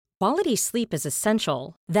Quality sleep is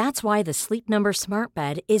essential. That's why the Sleep Number Smart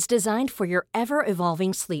Bed is designed for your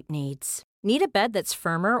ever-evolving sleep needs. Need a bed that's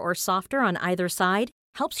firmer or softer on either side?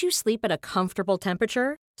 Helps you sleep at a comfortable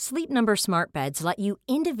temperature? Sleep Number Smart Beds let you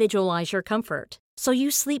individualize your comfort, so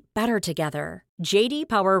you sleep better together. J.D.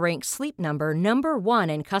 Power ranks Sleep Number number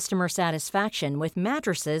 1 in customer satisfaction with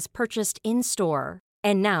mattresses purchased in-store.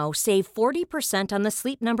 And now, save 40% on the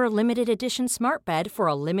Sleep Number Limited Edition Smart Bed for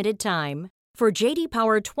a limited time. For J.D.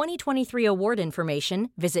 Power 2023 award information,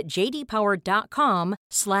 visit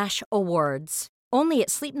jdpower.com/awards. Only at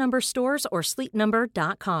Sleep Number stores or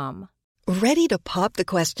sleepnumber.com. Ready to pop the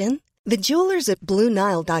question? The jewelers at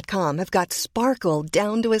BlueNile.com have got sparkle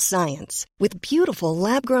down to a science with beautiful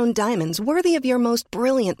lab-grown diamonds worthy of your most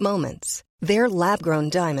brilliant moments. Their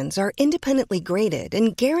lab-grown diamonds are independently graded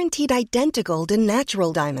and guaranteed identical to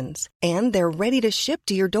natural diamonds, and they're ready to ship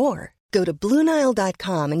to your door. Go to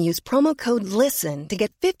BlueNile.com and use promo code LISTEN to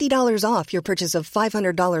get $50 off your purchase of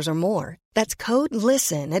 $500 or more. That's code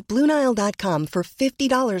LISTEN at BlueNile.com for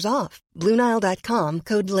 $50 off. BlueNile.com,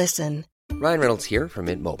 code LISTEN. Ryan Reynolds here from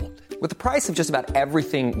Mint Mobile. With the price of just about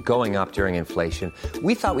everything going up during inflation,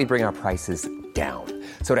 we thought we'd bring our prices down.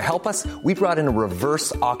 So to help us, we brought in a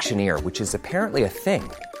reverse auctioneer, which is apparently a thing.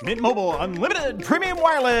 Mint Mobile Unlimited Premium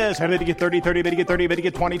Wireless. How to get 30, 30, bit to get 30, bit to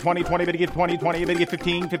get 20, 20, 20, bit to get 20, 20, bit to get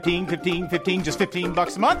 15, 15, 15, 15, just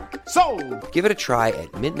 $15 a month? Sold! Give it a try at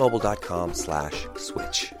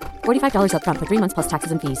mintmobile.com/switch. $45 up front for 3 months plus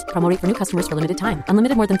taxes and fees. Promo rate for new customers for limited time.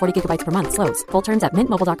 Unlimited more than 40 gigabytes per month. Slows full terms at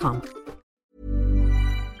mintmobile.com.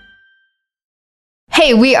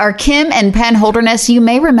 Hey, we are Kim and Penn Holderness. You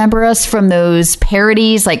may remember us from those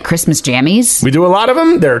parodies like Christmas Jammies. We do a lot of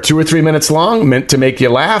them. They're 2 or 3 minutes long, meant to make you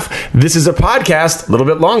laugh. This is a podcast, a little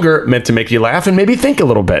bit longer, meant to make you laugh and maybe think a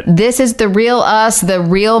little bit. This is the real us, the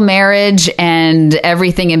real marriage, and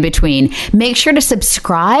everything in between. Make sure to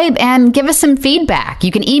subscribe and give us some feedback.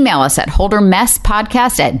 You can email us at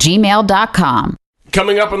holdermesspodcast@gmail.com.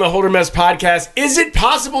 Coming up on the Holder Mess podcast, is it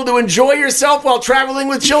possible to enjoy yourself while traveling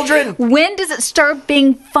with children? When does it start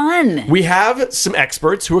being fun? We have some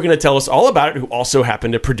experts who are going to tell us all about it, who also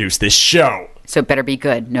happen to produce this show. So it better be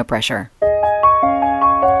good. No pressure.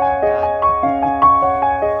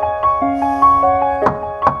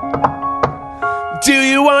 Do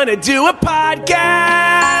you want to do a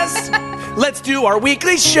podcast? Let's do our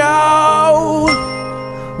weekly show.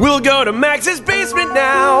 We'll go to Max's basement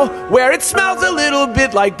now, where it smells a little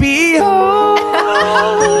bit like BO.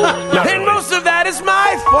 And most of that is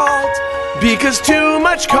my fault, because too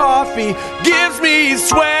much coffee gives me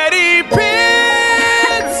sweaty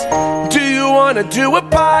pits. Do you want to do a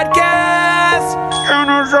podcast?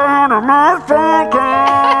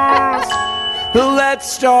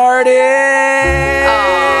 Let's start it.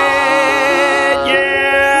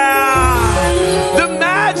 Yeah. The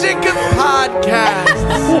magic of podcasts.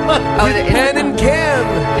 With Penn and Kim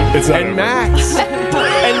and Max.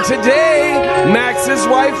 And today, Max's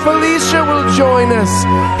wife Felicia will join us.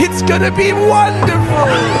 It's gonna be wonderful.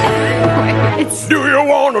 Do you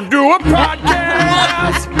want to do a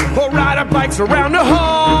podcast or ride our bikes around the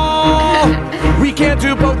hall? We can't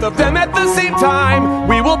do both of them at the same time.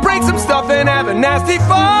 We will break some stuff and have a nasty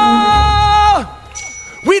fall.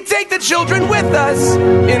 We take the children with us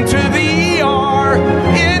into the ER.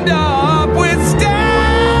 End up with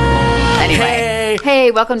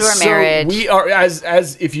Hey, welcome to our marriage. We are,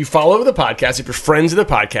 as if you follow the podcast, if you're friends of the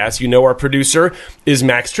podcast, you know our producer is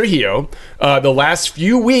Max Trujillo. The last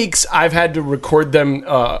few weeks, I've had to record them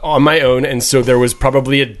on my own, and so there was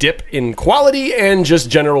probably a dip in quality and just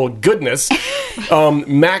general goodness.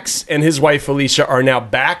 Max and his wife Felicia are now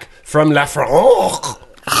back from La France.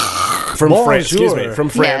 From France.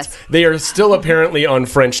 Yes. They are still apparently on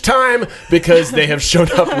French time because they have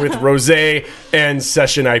shown up with rosé and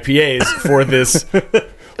session IPAs for this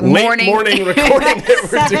late morning recording that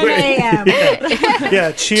we're doing.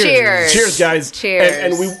 Yeah, cheers. Cheers, guys.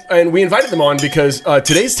 Cheers. And we invited them on because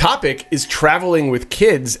today's topic is traveling with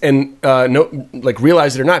kids, and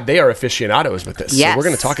realize it or not, they are aficionados with this. Yes. So we're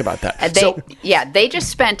going to talk about that. They just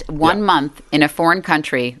spent 1 month in a foreign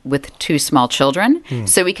country with 2 small children,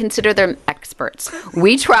 so we consider them experts.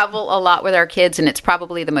 We travel a lot with our kids, and it's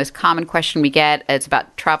probably the most common question we get. It's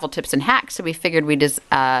about travel tips and hacks, so we figured we'd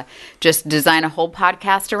just design a whole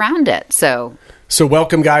podcast around it. So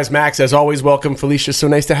welcome, guys. Max, as always, welcome. Felicia, so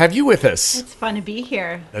nice to have you with us. It's fun to be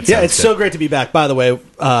here. It's so great to be back. By the way,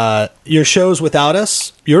 your shows without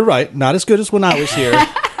us, you're right, not as good as when I was here.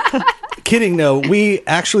 Kidding, no. We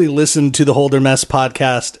actually listened to the Holder Mess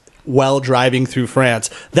podcast while driving through France.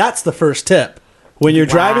 That's the first tip. When you're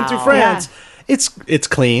driving through France it's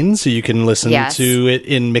clean, so you can listen Yes. to it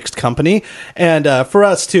in mixed company. And for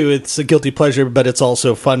us, too, it's a guilty pleasure, but it's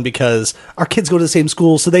also fun because our kids go to the same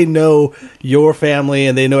school, so they know your family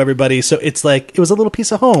and they know everybody. So it's like it was a little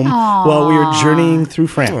piece of home while we were journeying through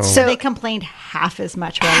France. So they complained half as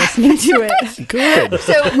much while listening to it. Good.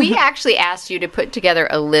 So we actually asked you to put together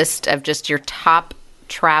a list of just your top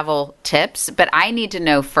travel tips, but I need to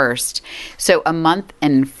know first. So a month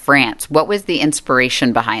in France, what was the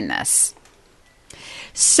inspiration behind this?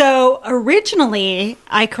 So originally,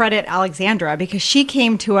 I credit Alexandra because she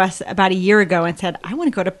came to us about a year ago and said, I want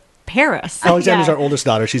to go to Paris. Alexandra's Yeah. our oldest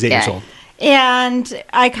daughter. She's 8 years old. And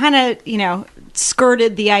I kind of,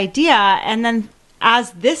 skirted the idea. And then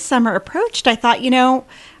as this summer approached, I thought,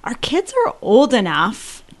 our kids are old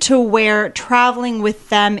enough to where traveling with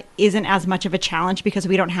them isn't as much of a challenge because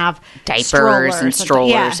we don't have Diapers and strollers,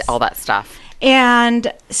 Yes. all that stuff.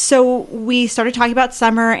 And so we started talking about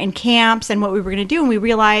summer and camps and what we were going to do. And we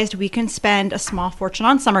realized we can spend a small fortune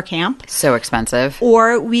on summer camp, So expensive.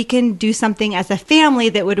 or we can do something as a family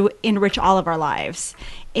that would enrich all of our lives.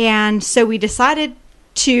 And so we decided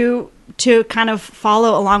to kind of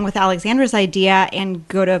follow along with Alexandra's idea and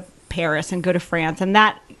go to Paris and go to France. And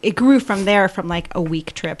it grew from there, from like a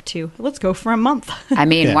week trip to let's go for a month. I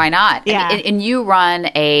mean, why not? Yeah. And you run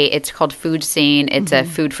it's called Food Scene. It's a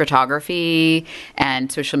food photography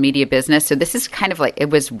and social media business. So this is kind of like, it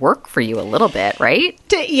was work for you a little bit, right?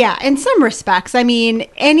 Yeah, in some respects. I mean,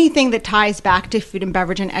 anything that ties back to food and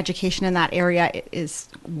beverage and education in that area is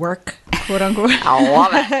work, quote unquote. I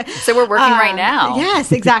love it. So we're working right now.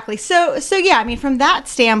 Yes, exactly. So yeah, I mean, from that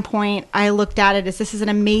standpoint, I looked at it as this is an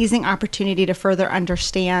amazing opportunity to further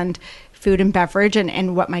understand food and beverage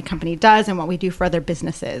and what my company does and what we do for other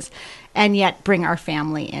businesses, and yet bring our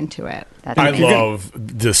family into it. I love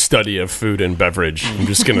the study of food and beverage. I'm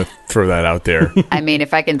just going to throw that out there. I mean,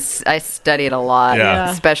 I study it a lot, Yeah.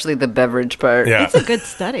 especially the beverage part. Yeah. It's a good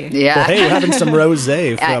study. Yeah. Well, hey, we're having some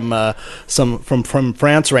rosé from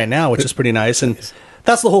France right now, which is pretty nice. And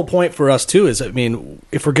that's the whole point for us too. Is, I mean,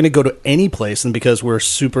 if we're going to go to any place, and because we're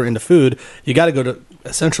super into food, you got to go to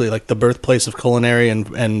essentially like the birthplace of culinary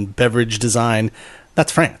and beverage design.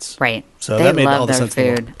 That's France, Right. So they that made love all the their sense in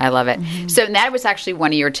the food. world. I love it. So that was actually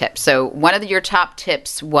one of your tips. So one of your top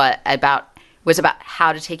tips was about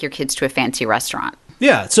how to take your kids to a fancy restaurant.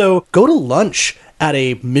 Yeah, so go to lunch at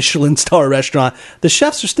a Michelin star restaurant. The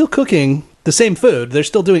chefs are still cooking the same food. They're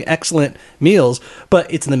still doing excellent meals,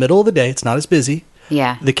 but it's in the middle of the day. It's not as busy.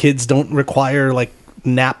 Yeah. The kids don't require like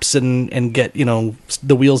naps and get,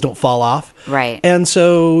 the wheels don't fall off. Right. And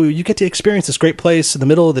so you get to experience this great place in the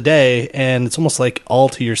middle of the day, and it's almost like all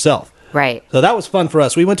to yourself. Right. So that was fun for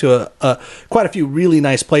us. We went to quite a few really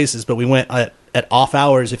nice places, but we went at off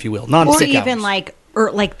hours, if you will, Or non-peak even hours.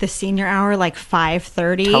 like the senior hour, like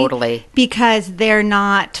 5:30. Totally. Because they're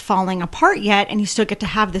not falling apart yet, and you still get to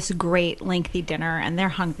have this great lengthy dinner, and they're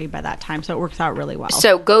hungry by that time, so it works out really well.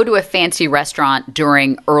 So go to a fancy restaurant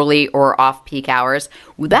during early or off-peak hours.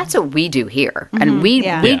 Well, that's what we do here. And we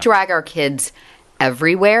drag our kids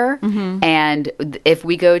everywhere. And if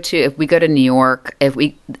we go to New York,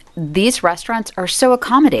 these restaurants are so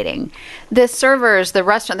accommodating. The servers, the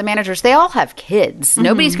restaurant, the managers, they all have kids.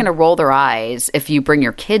 Nobody's going to roll their eyes if you bring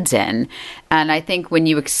your kids in. And I think when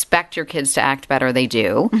you expect your kids to act better, they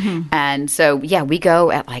do. And so, we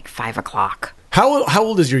go at like 5 o'clock. How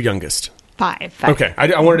old is your youngest? 5. Okay,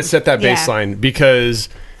 I wanted to set that Yeah. baseline because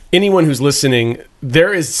anyone who's listening,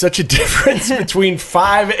 there is such a difference between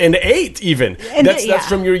 5 and 8 even. And That's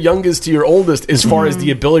from your youngest to your oldest as far as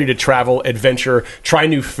the ability to travel, adventure, try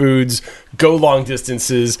new foods, go long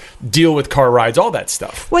distances, deal with car rides, all that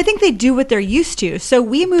stuff. Well, I think they do what they're used to. So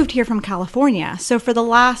we moved here from California. So for the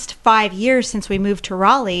last 5 years since we moved to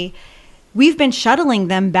Raleigh, we've been shuttling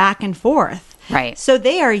them back and forth. Right. So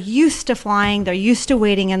they are used to flying. They're used to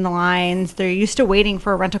waiting in the lines. They're used to waiting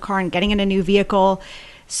for a rental car and getting in a new vehicle.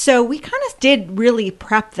 So we kind of did really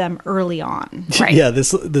prep them early on. Right. Yeah,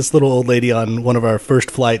 this little old lady on one of our first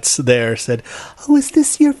flights there said, "Oh, is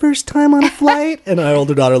this your first time on a flight?" And our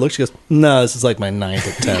older daughter looked, she goes, "No, this is like my 9th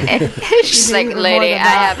or 10th." She's like, More lady, than I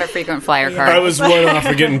that. have a frequent flyer card. I was one off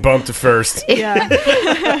for getting bumped to first. Yeah.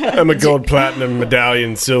 I'm a gold, platinum,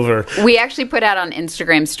 medallion, silver. We actually put out on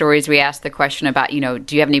Instagram stories, we asked the question about, do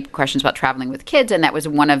you have any questions about traveling with kids? And that was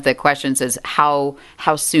one of the questions is how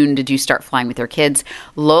soon did you start flying with your kids?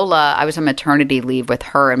 Lola, I was on maternity leave with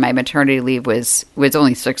her, and my maternity leave was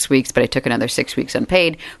only 6 weeks, but I took another 6 weeks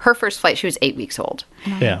unpaid. Her first flight, she was 8 weeks old.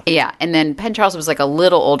 Yeah. Yeah. And then Penn Charles was like a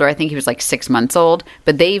little older. I think he was like 6 months old.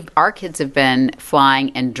 But our kids have been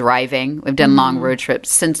flying and driving. We've done long road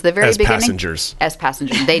trips since the very beginning. As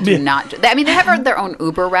passengers. They do not. I mean, they have their own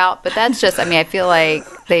Uber route, but that's just, I mean, I feel like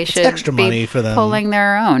they should extra be money for them. Pulling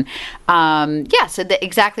their own. So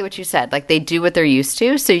exactly what you said. Like, they do what they're used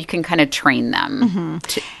to, so you can kind of train them.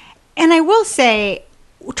 And I will say,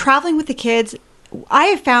 traveling with the kids, I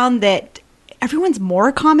have found that everyone's more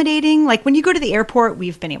accommodating. Like, when you go to the airport,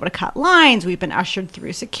 we've been able to cut lines. We've been ushered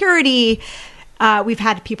through security. We've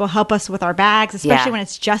had people help us with our bags, especially when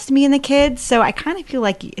it's just me and the kids. So I kind of feel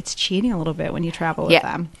like it's cheating a little bit when you travel with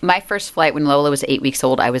them. My first flight when Lola was 8 weeks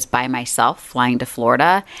old, I was by myself flying to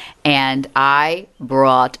Florida, and I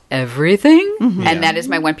brought everything. And that is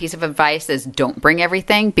my one piece of advice is don't bring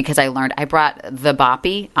everything, because I learned I brought the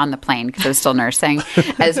boppy on the plane because I was still nursing,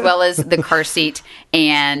 as well as the car seat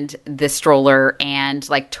and the stroller and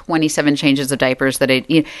like 27 changes of diapers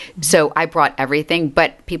so I brought everything,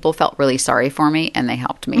 but people felt really sorry for me and they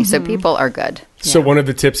helped me. So people are good. So one of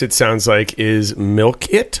the tips, it sounds like, is milk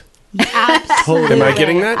it. Absolutely. Am I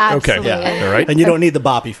getting that? Absolutely. Okay. Yeah. All right. And you don't need the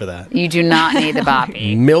boppy for that. You do not need the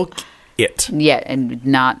boppy. Milk it. Yeah, and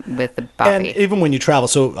not with the boppy. And even when you travel,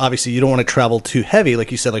 so obviously you don't want to travel too heavy,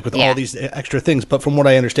 like you said, like with all these extra things. But from what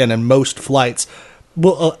I understand, in most flights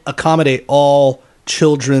will accommodate all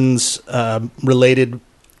children's related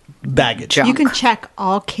baggage. Junk. You can check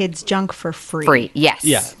all kids' junk for free. Yes.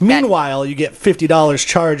 Yeah. Meanwhile, you get $50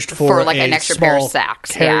 charged for like an extra pair of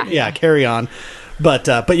socks. Carry on.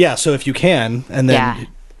 But yeah, so if you can, and then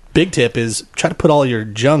big tip is try to put all your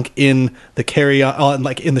junk in the carry-on,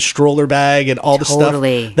 like in the stroller bag and all the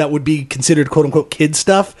stuff that would be considered quote-unquote kid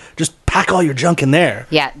stuff. Just pack all your junk in there.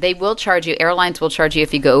 Yeah, they will charge you. Airlines will charge you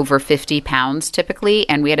if you go over 50 pounds typically.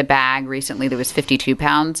 And we had a bag recently that was 52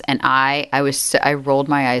 pounds. And I rolled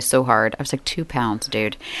my eyes so hard. I was like, 2 pounds,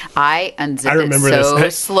 dude. I unzipped it so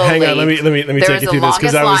slowly. Hang on, let me take you through this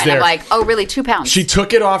because I was there. I'm like, oh, really, 2 pounds? She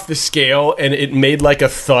took it off the scale and it made like a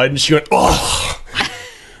thud. She went, oh.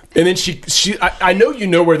 And then I know you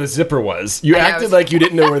know where the zipper was. You acted like you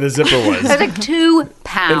didn't know where the zipper was. I was like 2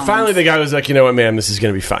 pounds. And finally the guy was like, you know what, ma'am, this is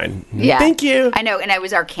going to be fine. Yeah. Thank you. I know. And I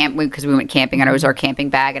was because we went camping, and I was our camping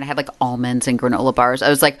bag, and I had like almonds and granola bars. I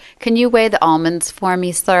was like, can you weigh the almonds for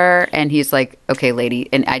me, sir? And he's like, okay, lady.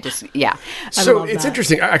 And I just, So it's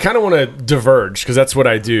interesting. I kind of want to diverge because that's what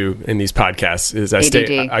I do in these podcasts is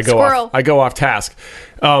I go off task.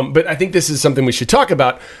 But I think this is something we should talk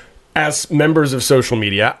about. As members of social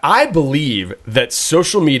media, I believe that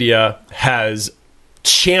social media has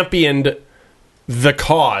championed the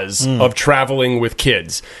cause of traveling with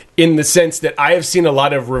kids in the sense that I have seen a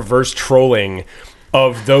lot of reverse trolling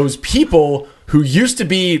of those people who used to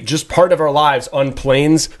be just part of our lives on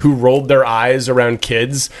planes who rolled their eyes around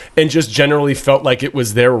kids and just generally felt like it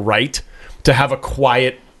was their right to have a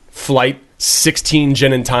quiet flight, 16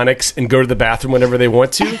 gin and tonics, and go to the bathroom whenever they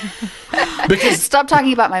want to. Because stop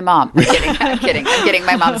talking about my mom. I'm kidding.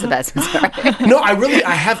 My mom's the best. No,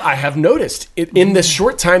 I have noticed in the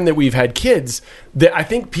short time that we've had kids that I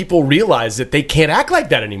think people realize that they can't act like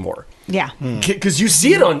that anymore. Yeah, because you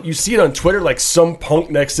see it on Twitter, like some punk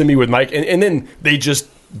next to me with Mike, and then they just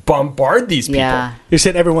bombard these people. Yeah. You're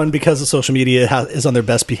saying everyone, because of social media, is on their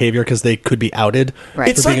best behavior because they could be outed. Right.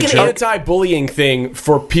 It's like an anti-bullying thing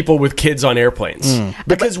for people with kids on airplanes.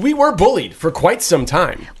 Because we were bullied for quite some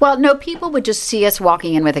time. Well, no, people would just see us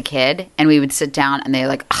walking in with a kid, and we would sit down, and they're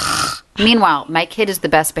like, ugh. Meanwhile, my kid is the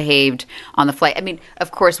best behaved on the flight. I mean,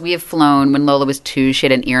 of course, we have flown. When Lola was 2, she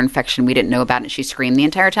had an ear infection. We didn't know about it. She screamed the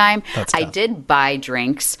entire time. I did buy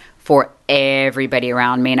drinks for everybody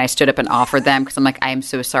around me, and I stood up and offered them because I'm like, I am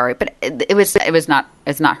so sorry, but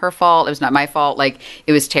it's not her fault. It was not my fault. Like,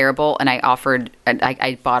 it was terrible, and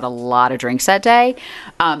I bought a lot of drinks that day.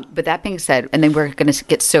 But that being said, and then we're going to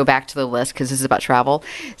get so back to the list because this is about travel.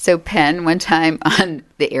 So Penn one time on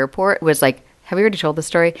the airport was like, have we already told the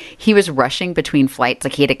story? He was rushing between flights.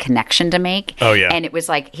 Like, he had a connection to make. Oh, yeah. And it was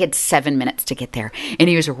like he had 7 minutes to get there. And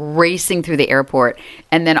he was racing through the airport.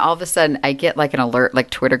 And then all of a sudden, I get like an alert, like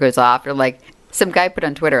Twitter goes off. Or like some guy put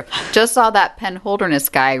on Twitter, just saw that Penn Holderness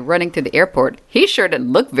guy running through the airport. He sure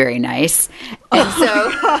didn't look very nice. And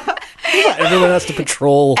so... Everyone has to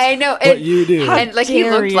patrol what you do. And like he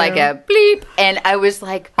looked like a bleep. And I was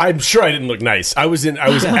like... I'm sure I didn't look nice. I was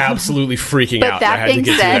absolutely freaking out. But that being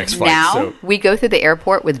said, now we go through the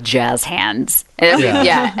airport with jazz hands. And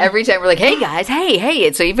every time we're like, hey guys, hey.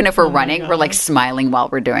 And so even if we're running, we're like smiling while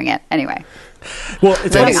we're doing it. Anyway. Well,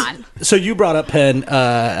 it's Moving funny. on. So you brought up, Penn,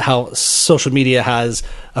 how social media has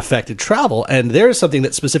affected travel, and there's something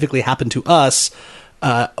that specifically happened to us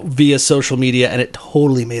via social media, and it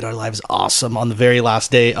totally made our lives awesome on the very last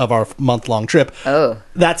day of our month-long trip. Oh.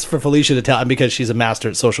 That's for Felicia to tell, and because she's a master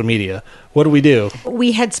at social media. What do?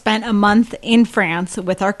 We had spent a month in France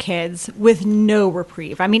with our kids with no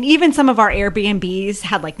reprieve. I mean, even some of our Airbnbs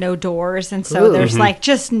had like no doors, and so there's like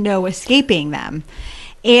just no escaping them.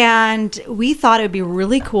 And we thought it would be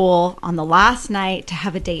really cool on the last night to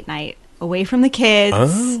have a date night away from the kids.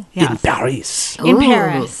 In Paris. In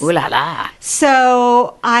Paris. Ooh la la.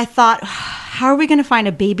 So I thought, how are we going to find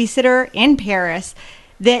a babysitter in Paris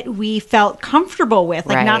that we felt comfortable with,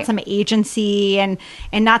 like not Right. some agency and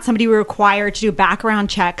not somebody we were required to do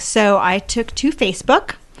background checks. So I took to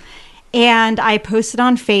Facebook and I posted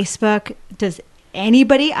on Facebook, does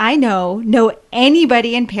anybody I know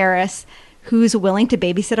anybody in Paris who's willing to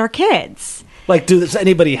babysit our kids? Like, does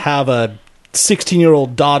anybody have a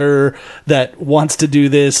 16-year-old daughter that wants to do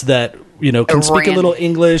this, that, you know, can speak a little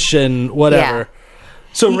English and whatever? Yeah.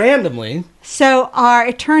 So randomly... So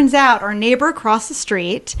it turns out our neighbor across the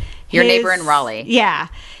street, Your neighbor in Raleigh. Yeah,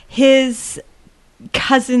 his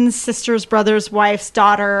cousin's sister's brother's wife's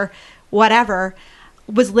daughter, whatever,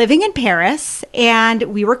 was living in Paris, and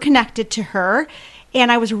we were connected to her.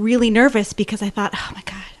 And I was really nervous because I thought, oh my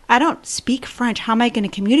God, I don't speak French. How am I going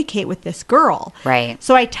to communicate with this girl? Right.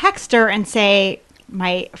 So I text her and say,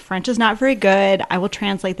 my French is not very good. I will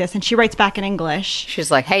translate this. And she writes back in English. She's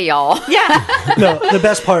like, hey, y'all. Yeah. No, the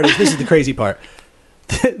best part is, this is the crazy part.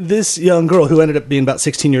 This young girl, who ended up being about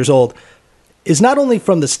 16 years old, is not only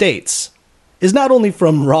from the States, is not only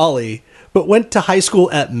from Raleigh, but went to high school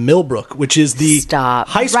at Millbrook, which is the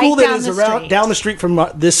high school Right that down is the around street. down the street from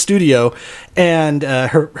this studio. And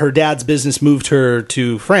her dad's business moved her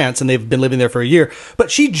to France, and they've been living there for a year.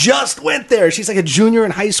 But she just went there. She's like a junior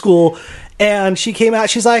in high school. And she came out,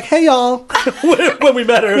 she's like, hey, y'all, when we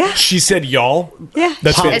met her. Yeah. She said y'all? Yeah.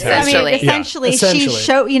 That's fantastic. Essentially.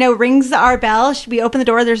 Essentially, she rings our bell. We open the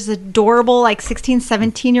door. There's this adorable, like 16,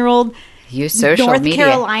 17-year-old Use social North media.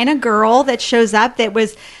 Carolina girl that shows up that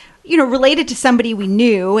was, related to somebody we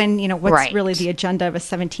knew. And, what's Right. really the agenda of a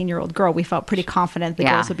 17-year-old girl? We felt pretty confident the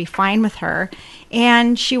Yeah. girls would be fine with her.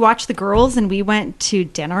 And she watched the girls, and we went to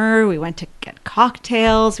dinner. We went to get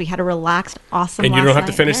cocktails. We had a relaxed, awesome And you last don't have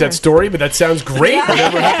to night finish there. that story, but that sounds great.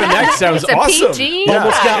 Whatever happened next sounds It's a awesome. PG.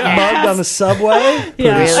 Almost got mugged on the subway. Pretty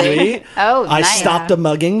Yeah. sweet. Oh, I nice. stopped a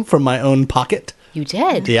mugging from my own pocket. You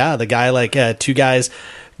did? Yeah, the guy, two guys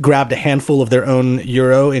grabbed a handful of their own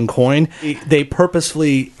euro in coin. They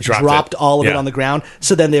purposefully dropped all of it on the ground.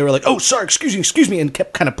 So then they were like, oh, sorry, excuse me, and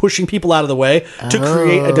kept kind of pushing people out of the way to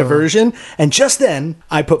create a diversion. And just then,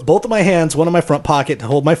 I put both of my hands, one in my front pocket to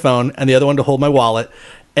hold my phone and the other one to hold my wallet.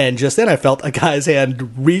 And just then I felt a guy's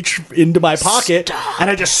hand reach into my pocket. And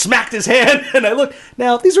I just smacked his hand. And I looked.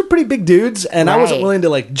 Now, these are pretty big dudes. And I wasn't Right. willing to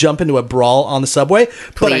like jump into a brawl on the subway.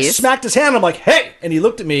 But I Please. smacked his hand. And I'm like, hey. And he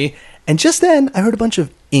looked at me. And just then I heard a bunch of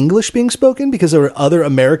English being spoken because there were other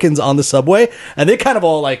Americans on the subway. And they kind of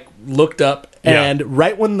all like looked up. Yeah. And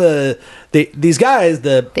right when these guys,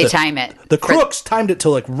 They time it. The crooks timed it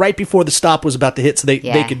till like right before the stop was about to hit so they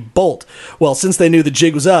Yeah. could bolt. Well, since they knew the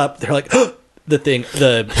jig was up, they're like, the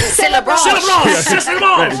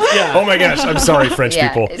Yeah. Oh my gosh, I'm sorry, French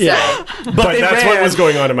people. Yeah. But they that's what ran. was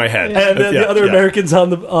going on in my head. And then Yeah, the other yeah. Americans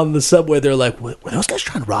on the subway, they're like, were those guys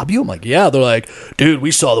trying to rob you? I'm like, yeah. They're like, dude,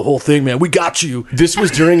 we saw the whole thing, man. We got you. This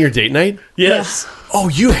was during your date night? Yes. Oh,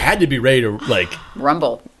 you had to be ready to like.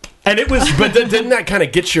 Rumble. And it was, But didn't that kind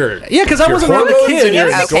of get your yeah, because I your wasn't really a hormones kid. and your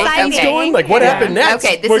Yeah. Okay, endorphins okay. going? Like what happened next?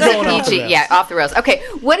 Okay, this We're is going a off the PG. rails. Yeah, off the rails. Okay,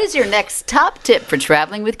 what is your next top tip for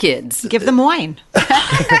traveling with kids? Give them wine.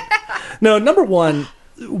 No, number one,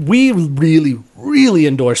 we really, really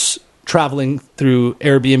endorse traveling through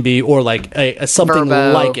Airbnb or like a something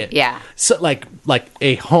Vrbo, like it. yeah. So like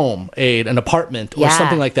a home, an apartment, or Yeah.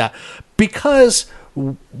 something like that. Because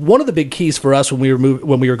one of the big keys for us when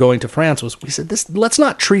we were going to France was we said let's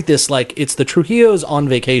not treat this like it's the Trujillos on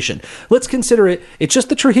vacation. Let's consider it's just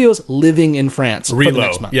the Trujillos living in France for the Reload.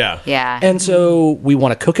 next month. Yeah. Yeah. And so we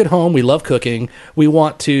want to cook at home. We love cooking. We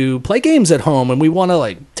want to play games at home, and we want to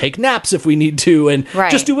like take naps if we need to, and Right.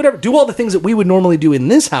 just do all the things that we would normally do in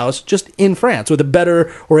this house, just in France with a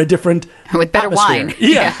better or a different With better atmosphere. wine.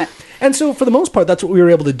 Yeah. Yeah. And so for the most part, that's what we were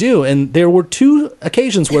able to do. And there were 2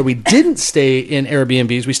 occasions where we didn't stay in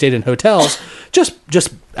Airbnbs. We stayed in hotels, just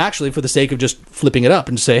actually for the sake of just flipping it up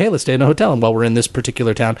and say, hey, let's stay in a hotel while we're in this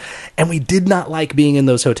particular town. And we did not like being in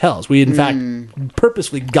those hotels. We, in fact,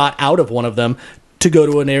 purposely got out of one of them to go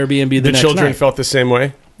to an Airbnb the The next children night. felt the same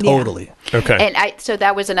way. Totally. Okay. And so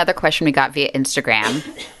that was another question we got via Instagram.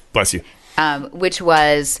 Bless you. Which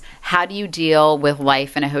was, how do you deal with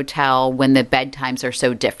life in a hotel when the bedtimes are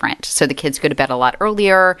so different? So the kids go to bed a lot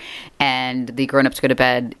earlier and the grown-ups go to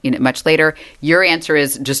bed much later. Your answer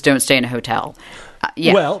is just don't stay in a hotel.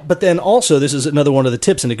 Yeah. Well, but then also, this is another one of the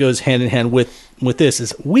tips, and it goes hand in hand with this,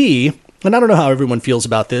 is and I don't know how everyone feels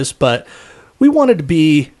about this, but we wanted to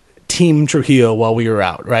be Team Trujillo while we were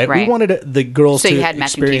out, right? We wanted the girls to So you had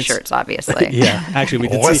matching experience... T-shirts, obviously. Yeah, actually, we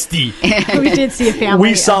did see... We did see a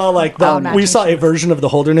family. We saw we saw a version of the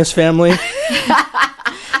Holderness family.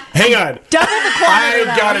 Hang on.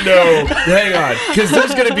 I gotta know. Hang on, because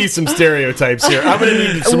there's gonna be some stereotypes here. I'm gonna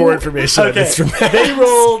need some more information on this from Max.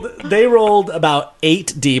 They rolled about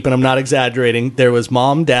 8 deep, and I'm not exaggerating. There was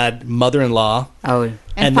mom, dad, mother-in-law. Oh.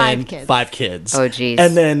 And then 5 kids. 5 kids. Oh, geez.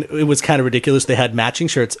 And then it was kind of ridiculous. They had matching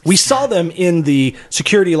shirts. We saw them in the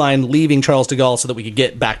security line leaving Charles de Gaulle so that we could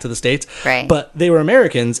get back to the States. Right. But they were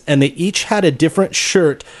Americans, and they each had a different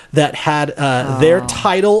shirt that had their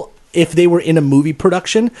title if they were in a movie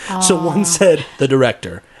production. So one said the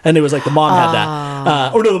director. And it was like the mom had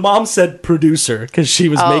that. The mom said producer because she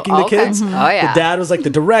was making the kids. Mm-hmm. Oh, yeah. The dad was like the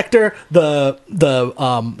director. The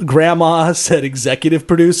grandma said executive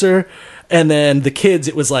producer. And then the kids,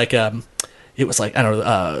 it was like I don't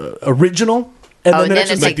know, original. And then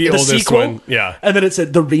it's like the oldest sequel. One. Yeah. And then it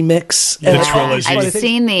said the remix. The trilogy. I've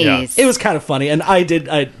seen these. It was kind of funny. And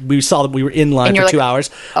we saw that we were in line for 2 hours.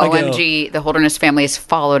 OMG, the Holderness family has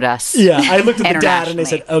followed us. Yeah. I looked at the dad and they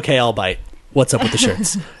said, internationally. okay, I'll bite. What's up with the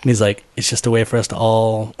shirts? And he's like, it's just a way for us to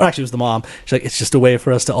all... Or actually, it was the mom. She's like, it's just a way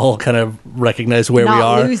for us to all kind of recognize where we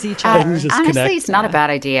are. Not lose each other. And just Honestly, connect. it's not a bad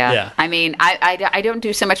idea. Yeah. I mean, I don't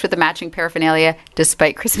do so much with the matching paraphernalia,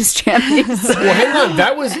 despite Christmas jammies. Well, hang on.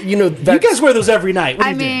 That was, You guys wear those every night. What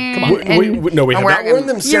are you doing? Come on. we have not worn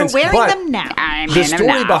them since. You're wearing but them now. The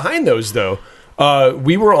story behind those, though,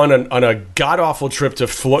 we were on a god-awful trip to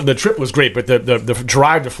Florida. The trip was great, but the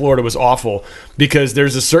drive to Florida was awful because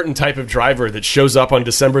there's a certain type of driver that shows up on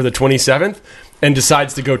December the 27th and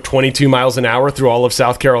decides to go 22 miles an hour through all of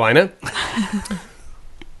South Carolina.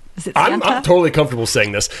 Is it I'm Santa? totally comfortable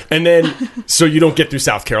saying this. And then, so you don't get through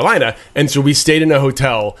South Carolina. And so we stayed in a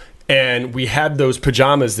hotel, and we had those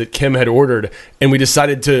pajamas that Kim had ordered, and we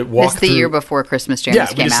decided to walk This through... the year before Christmas jammies Yeah,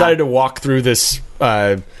 came we out. decided to walk through this...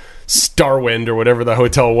 Starwind or whatever the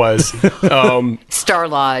hotel was. Star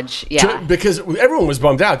Lodge, yeah. Because everyone was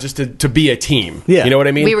bummed out just to be a team. Yeah. You know what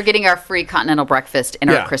I mean? We were getting our free continental breakfast in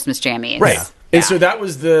Yeah. our Christmas jammies. Right. Yeah. And so that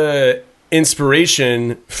was the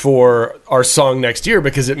inspiration for our song next year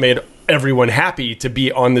because it made everyone happy to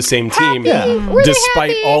be on the same team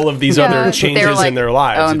despite all of these other changes in their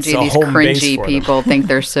lives. OMG, It's a these home base cringy for them. people think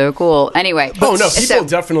they're so cool. Anyway. Oh, no. People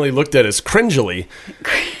definitely looked at us cringily.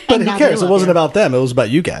 But who now cares? they It love wasn't you. about them. It was about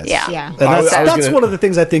you guys. Yeah. Yeah. And that's, I was that's gonna- one of the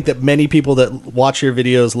things I think that many people that watch your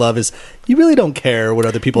videos love is you really don't care what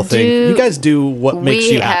other people think. You guys do what makes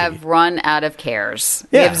you happy. We have run out of cares.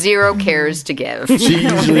 Yeah. We have 0 cares to give. She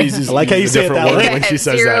usually uses I like how you a say it different that word way. when she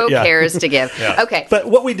says Zero that. Yeah. cares to give. Yeah. Okay. But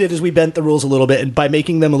what we did is we bent the rules a little bit, and by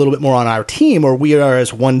making them a little bit more on our team, or we are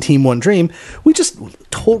as one team, one dream, we just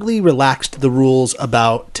totally relaxed the rules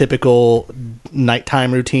about typical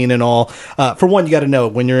nighttime routine and all. For one, you got to know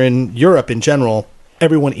when you're in Europe in general,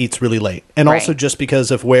 everyone eats really late, and also Right. just because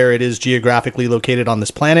of where it is geographically located on this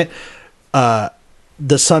planet.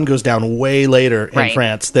 The sun goes down way later in Right.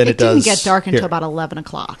 France than it, It didn't does get dark here. until about 11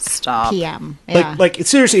 o'clock Stop. p.m. Yeah. Like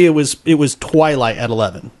seriously, it was twilight at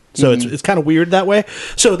 11. So it's kind of weird that way.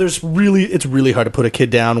 So it's really hard to put a kid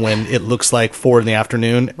down when it looks like 4 in the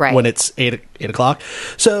afternoon Right. when it's 8 o'clock.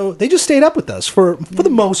 So they just stayed up with us for the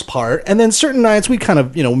most part. And then certain nights we kind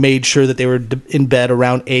of, made sure that they were in bed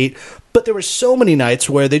around 8. But there were so many nights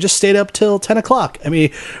where they just stayed up till 10 o'clock. I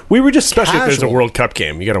mean, we were just Especially if there's a casual. World Cup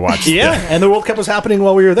game. You got to watch. Yeah, and the World Cup was happening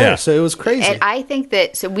while we were there. Yeah. So it was crazy. And I think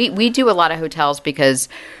that we do a lot of hotels because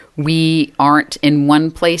we aren't in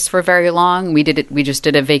one place for very long. We just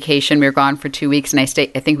did a vacation. We were gone for 2 weeks, and I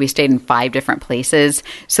think we stayed in 5 different places,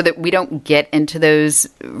 so that we don't get into those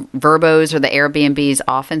Verbos or the Airbnbs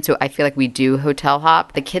often. So I feel like we do hotel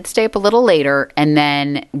hop. The kids stay up a little later, and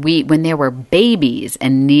then when they were babies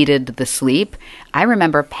and needed the sleep, I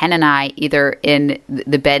remember Penn and I either in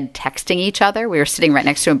the bed texting each other. We were sitting right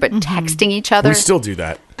next to him, but texting each other. We still do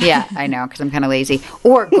that. Yeah, I know, because I'm kind of lazy.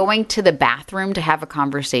 Or going to the bathroom to have a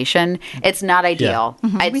conversation. It's not ideal.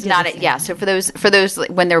 It's not. Yeah. So for those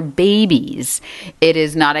when they're babies, it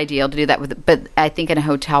is not ideal to do that with. But I think in a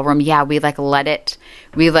hotel room, we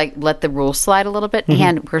let the rules slide a little bit,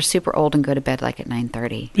 and we're super old and go to bed like at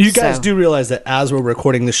 9:30. You guys do realize that as we're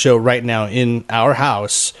recording the show right now in our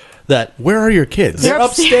house, that Where are your kids? they're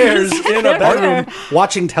upstairs in a bedroom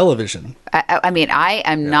watching television. I mean, I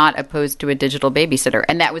am not opposed to a digital babysitter.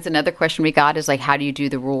 And that was another question we got is like, how do you do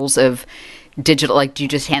the rules of digital? Like, do you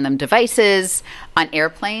just hand them devices? On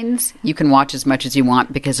airplanes, you can watch as much as you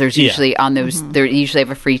want because there's usually on those, they usually have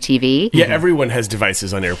a free TV. Yeah, everyone has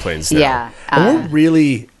devices on airplanes now. Yeah. And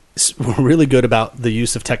we're really good about the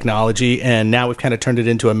use of technology, and now we've kind of turned it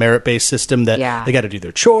into a merit-based system that they got to do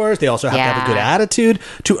their chores. They also have to have a good attitude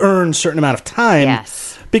to earn a certain amount of time.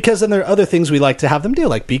 Yes. Because then there are other things we like to have them do,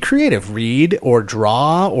 like be creative, read or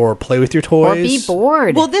draw or play with your toys. Or be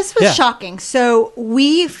bored. Well, this was shocking. So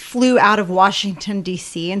we flew out of Washington,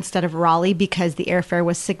 D.C. instead of Raleigh because the airfare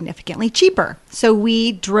was significantly cheaper. So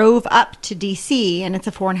we drove up to D.C., and it's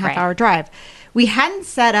a 4.5 hour drive. We hadn't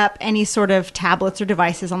set up any sort of tablets or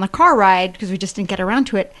devices on the car ride because we just didn't get around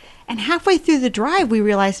to it. And halfway through the drive, we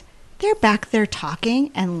realized they're back there talking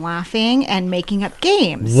and laughing and making up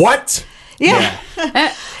games. What? Yeah.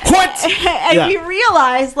 What? And we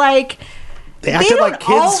realized, like, they acted like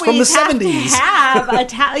kids from the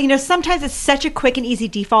 70s. Sometimes it's such a quick and easy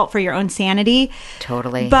default for your own sanity.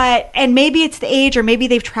 Totally. And maybe it's the age, or maybe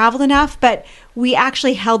they've traveled enough, but we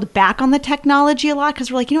actually held back on the technology a lot because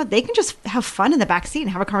we're like, they can just have fun in the back seat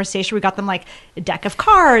and have a conversation. We got them like a deck of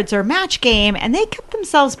cards or match game, and they kept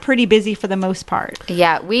themselves pretty busy for the most part.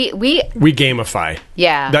 Yeah, we gamify.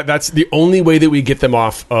 Yeah. That's the only way that we get them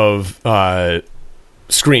off of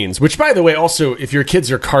screens, which, by the way, also, if your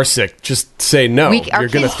kids are car sick, just say no. You're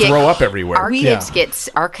going to throw up everywhere. Our kids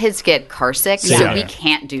get car sick, so we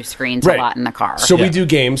can't do screens a lot in the car. So we do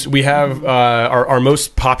games. We have our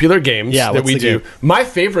most popular games that we do. My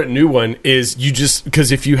favorite new one is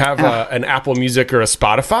because if you have an Apple Music or a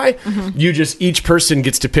Spotify, each person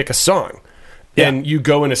gets to pick a song. Yeah. And you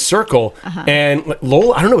go in a circle, and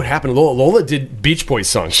Lola, I don't know what happened. Lola did Beach Boys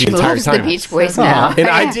songs the entire time. She loves the Beach Boys now. And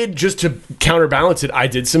I did, just to counterbalance it, I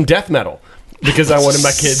did some death metal. Because I wanted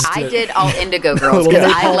my kids to... I did all Indigo Girls,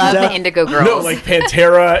 because I love the Indigo Girls. No, like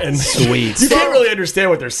Pantera and... Sweet. You can't really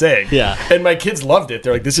understand what they're saying. Yeah. And my kids loved it.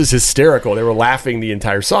 They're like, this is hysterical. They were laughing the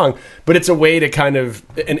entire song. But it's a way to kind of...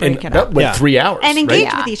 And that went 3 hours, and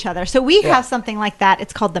engage with each other. So we have something like that.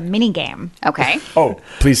 It's called the mini game. Okay. Oh,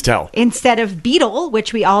 please tell. Instead of Beetle,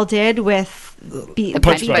 which we all did with...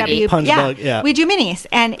 Punch Bug, yeah. We do minis.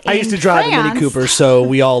 And I used to drive a Mini Cooper, so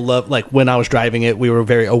we all loved, like, when I was driving it, we were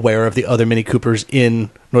very aware of the other Mini Coopers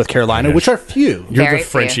in North Carolina, which are few. You're the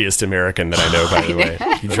Frenchiest American that I know, by the way.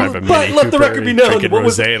 You drive a Mini but let the record be known. Drinking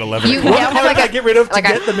rosé at 11 o'clock. What car did I get rid of to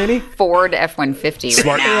get the Mini? Ford F-150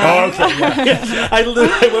 Smart. right now. Oh, okay, yeah. I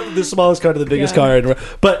went from the smallest car to the biggest car.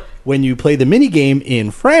 But when you play the mini game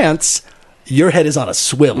in France... your head is on a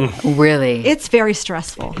swivel. Really? It's very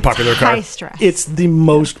stressful. Popular car? High stress. It's the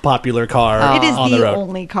most popular car It is on the road.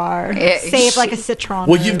 only car. Save like a Citroen.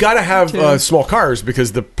 Well, you've got to have small cars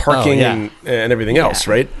because the parking and everything else,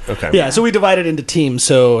 right? Okay. Yeah, so we divided into teams.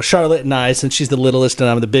 So Charlotte and I, since she's the littlest and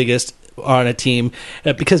I'm the biggest, are on a team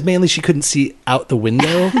because mainly she couldn't see out the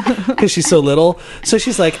window because she's so little. So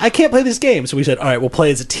she's like, I can't play this game. So we said, all right, we'll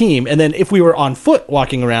play as a team. And then if we were on foot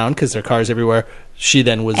walking around, because there are cars everywhere, she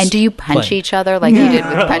then was. And do you punch playing. each other like you did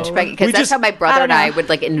with Punch Bag? Because that's how my brother and I know. would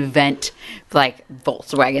like invent like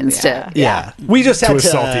Volkswagens to. Yeah. We just had to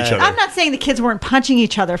assault each other. I'm not saying the kids weren't punching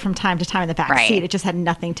each other from time to time in the back Right. seat. It just had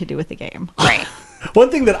nothing to do with the game. Right.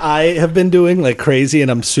 One thing that I have been doing like crazy,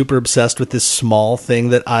 and I'm super obsessed with this small thing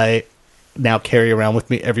that I now carry around with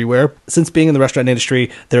me everywhere. Since being in the restaurant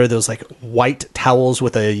industry, there are those like white towels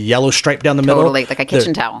with a yellow stripe down the middle. Totally, like a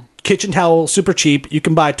kitchen towel. Kitchen towel, super cheap. You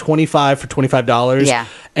can buy 25 for $25. Yeah.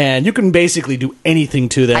 And you can basically do anything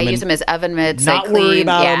to them. I use them as oven mitts. Not I clean. worry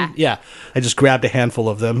about them. Yeah. I just grabbed a handful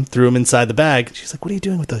of them, threw them inside the bag. She's like, what are you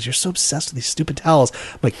doing with those? You're so obsessed with these stupid towels.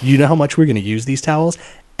 I'm like, you know how much we're going to use these towels?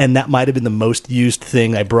 And that might have been the most used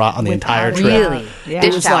thing I brought on the entire trip. Really? Yeah.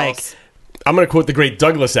 Dish It was towels. like... I'm going to quote the great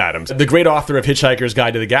Douglas Adams, the great author of Hitchhiker's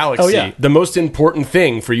Guide to the Galaxy. Oh, yeah. The most important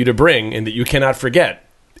thing for you to bring and that you cannot forget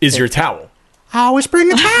is your towel. I always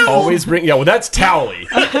bring a towel. Always bring... Yeah, well, that's towely.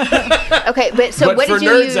 Okay, but so But what for did you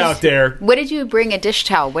nerds use? out there- What did you bring a dish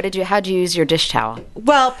towel? How'd you use your dish towel?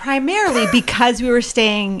 Well, primarily because we were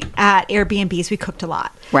staying at Airbnbs, we cooked a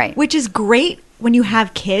lot. Right. Which is great when you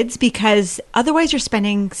have kids because otherwise you're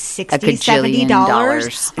spending $60, gajillion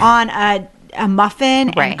 $70 on a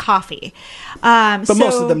muffin Right. and coffee. But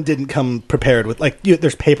most of them didn't come prepared with,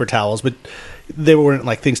 there's paper towels, but they weren't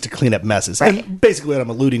like things to clean up messes. Right. And basically what I'm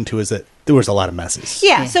alluding to is that there was a lot of messes.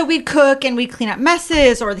 Yeah, so we'd cook and we'd clean up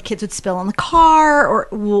messes, or the kids would spill in the car, or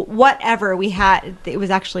whatever we had. It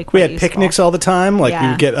was actually quite We had useful. picnics all the time. Like, we Yeah.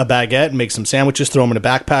 would get a baguette and make some sandwiches, throw them in a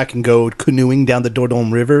backpack, and go canoeing down the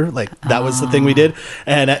Dordogne River. Like, that was the thing we did.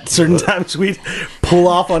 And at certain times, we'd pull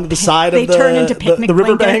off onto the side They of turn into picnic the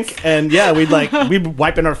riverbank. blankets. And, yeah, we'd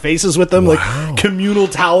wiping our faces with them, like, communal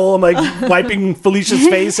towel. I'm, like, wiping Felicia's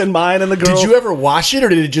face and mine and the girl. Did you ever wash it, or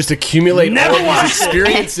did it just accumulate Never all these washed it.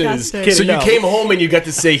 experiences? Disgusting. So you No. came home and you got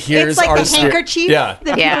to say, "Here's It's like our the handkerchief Yeah.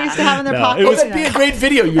 that people used to have in their No, pocket. it Oh, was- that'd be a great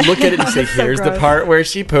video. You look at it and say, So "Here's the gross. part where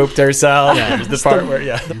she pooped herself. Here's the part where,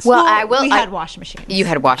 yeah." Well, I will. We I- had washing machines. You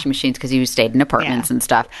had washing machines because you stayed in apartments Yeah. and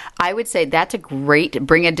stuff. I would say that's a great.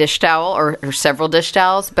 Bring a dish towel or several dish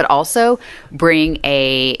towels, but also bring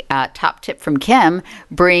a top tip from Kim.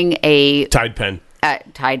 Bring a Tide pen.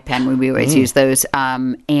 Tide pen. We always use those,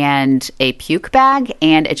 and a puke bag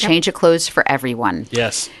and a change of clothes for everyone.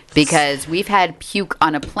 Yes. Because we've had puke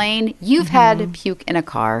on a plane. You've had puke in a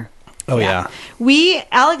car. Oh, yeah.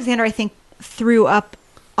 Alexander, I think, threw up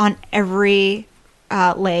on every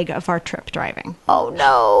leg of our trip driving. Oh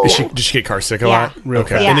no! Did she get car sick a Yeah. lot? Real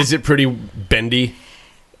Okay. fast. And is it pretty bendy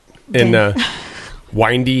and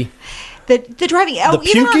windy? The driving, The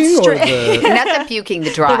even on puking or straight, the... Not the puking,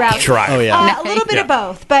 the drive. route. Dry. Oh, yeah. a little bit Yeah. of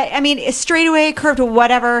both. But I mean, straightaway, curved,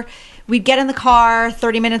 whatever. We'd get in the car.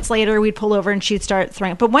 30 minutes later, we'd pull over and she'd start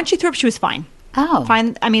throwing up. But once she threw up, she was fine. Oh.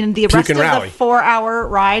 Fine. I mean, the rest and of rally. the 4-hour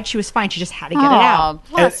ride, she was fine. She just had to get it Aw, out.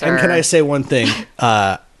 bless And her. can I say one thing?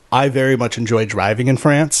 I very much enjoy driving in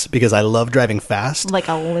France because I love driving fast. Like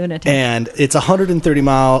a lunatic. And it's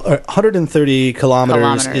 130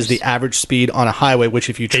 kilometers is the average speed on a highway, which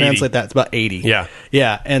if you translate that, it's about 80. Yeah.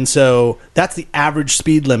 Yeah. And so that's the average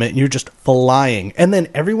speed limit, and you're just flying. And then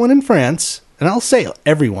everyone in France, and I'll say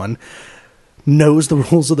everyone, knows the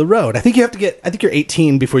rules of the road. I think you're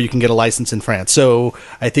 18 before you can get a license in France. So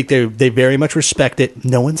I think they very much respect it.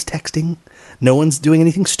 No one's texting. No one's doing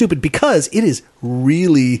anything stupid because it is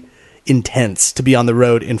really intense to be on the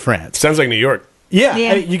road in France. Sounds like New York. Yeah,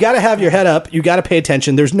 Yeah. I mean, you got to have your head up. You got to pay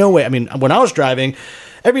attention. There's no way. I mean, when I was driving,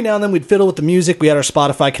 every now and then we'd fiddle with the music. We had our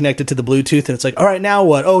Spotify connected to the Bluetooth, and it's like, all right, now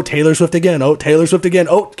what? Oh, Taylor Swift again. Oh, Taylor Swift again.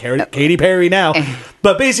 Oh, Katy Perry now.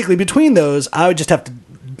 But basically, between those, I would just have to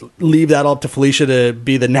leave that all up to Felicia to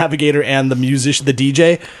be the navigator and the musician, the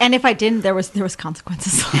DJ. And if I didn't, there was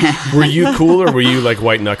consequences. Were you cool, or were you like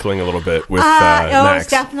white knuckling a little bit with I was Max?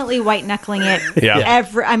 definitely white knuckling it. Yeah.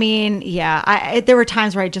 There were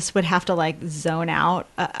times where I just would have to like zone out.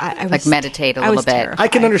 I was, Like meditate a I little was bit. terrified. I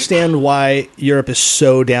can understand why Europe is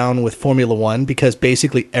so down with Formula One because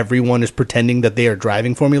basically everyone is pretending that they are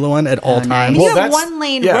driving Formula One at all times. You Well, have that's-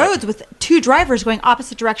 1-lane yeah. roads with 2 drivers going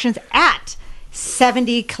opposite directions at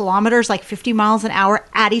 70 kilometers, like 50 miles an hour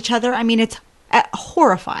at each other. I mean, it's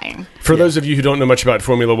horrifying. For those of you who don't know much about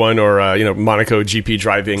Formula One or Monaco GP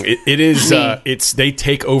driving, it is they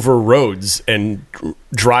take over roads and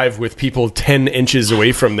drive with people 10 inches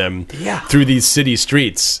away from them through these city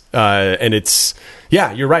streets, and it's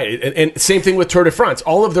you're right. And same thing with Tour de France.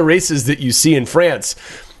 All of the races that you see in France,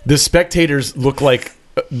 the spectators look like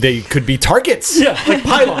they could be targets. Yeah, like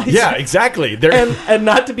pylons. Yeah, exactly. They're And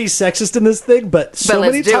not to be sexist in this thing, but so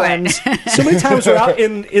let's many do it. times, so many times we're out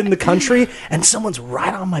in the country and someone's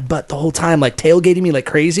right on my butt the whole time, like tailgating me like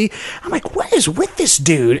crazy. I'm like, what is with this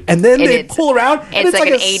dude? And then And they it's- pull around, and it's it's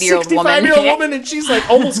like like an a 80-year-old woman. 65-year-old woman, and she's like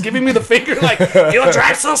almost giving me the finger, like, you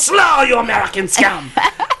drive so slow, you American scum.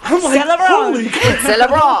 I'm like, holy crap.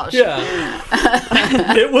 Celebrage.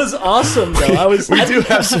 Yeah. It was awesome, though. we do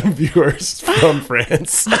have some viewers from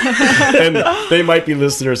France, and they might be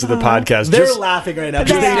listeners of the podcast. They're laughing right now.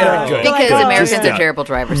 They They are. know. Good. Because Good. Americans Just, are terrible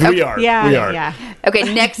drivers. We Okay. are. Yeah, we are. yeah. Okay,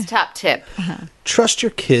 next top tip. Trust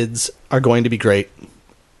your kids are going to be great,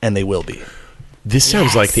 and they will be. This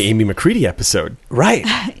sounds like the Amy McCready episode. Right.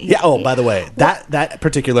 Yeah. Oh, by the way, that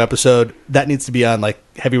particular episode that needs to be on like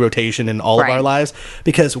heavy rotation in all of Right. our lives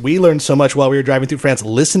because we learned so much while we were driving through France,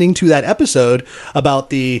 listening to that episode about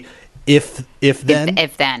the if then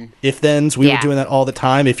If then. if thens. We Yeah. were doing that all the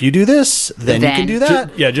time. If you do this, then you Then. can do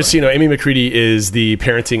that. Just so you know, Amy McCready is the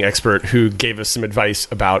parenting expert who gave us some advice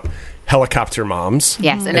about helicopter moms.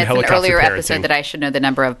 Yes, and it's an helicopter earlier parenting. episode that I should know the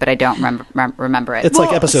number of, but I don't remember it. It's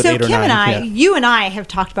like episode so 8 or Kim 9. and I, yeah. you and I have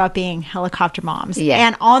talked about being helicopter moms. Yeah.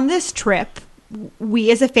 And on this trip, we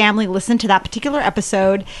as a family listened to that particular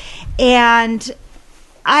episode, and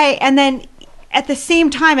then at the same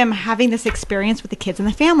time, I'm having this experience with the kids and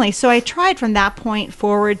the family. So I tried from that point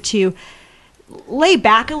forward to lay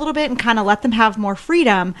back a little bit and kind of let them have more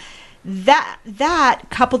freedom. That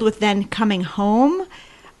coupled with then coming home,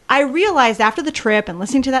 I realized after the trip and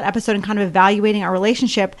listening to that episode and kind of evaluating our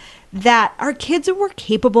relationship that our kids were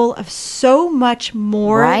capable of so much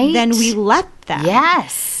more than we let them.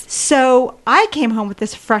 Yes. So I came home with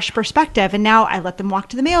this fresh perspective, and now I let them walk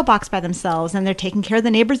to the mailbox by themselves, and they're taking care of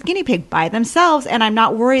the neighbor's guinea pig by themselves, and I'm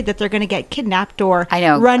not worried that they're going to get kidnapped or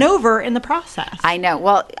run over in the process. I know.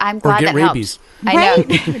 Well, I'm glad that rabies. helps. I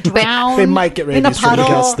know. Drown They might get in a rabies from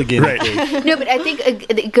puddle. the guinea pig. No, but I think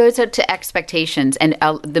it goes out to expectations. And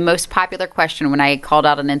the most popular question when I called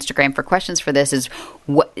out on Instagram for questions for this is,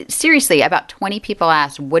 seriously, about 20 people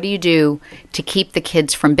asked, what do you do to keep the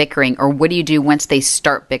kids from bickering? Or what do you do once they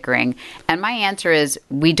start bickering? And my answer is,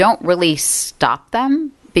 we don't really stop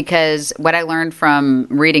them. Because what I learned from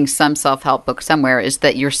reading some self-help book somewhere is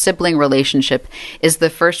that your sibling relationship is the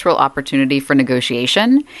first real opportunity for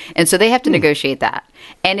negotiation. And so they have to negotiate that.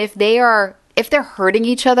 And if they're hurting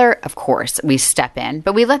each other, of course, we step in.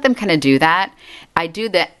 But we let them kind of do that. I do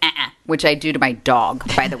the which I do to my dog,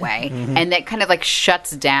 by the way. And that kind of like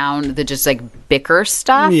shuts down the just like bicker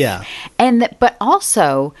stuff. Yeah. But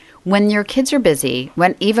also, when your kids are busy,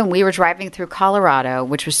 when even we were driving through Colorado,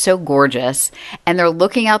 which was so gorgeous, and they're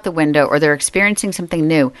looking out the window or they're experiencing something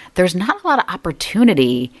new, there's not a lot of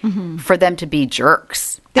opportunity for them to be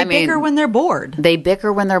jerks. They bicker when they're bored. They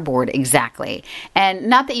bicker when they're bored, exactly. And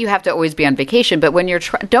not that you have to always be on vacation, but when you're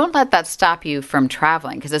don't let that stop you from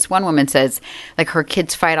traveling. Because this one woman says, like, her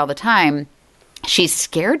kids fight all the time. She's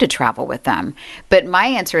scared to travel with them. But my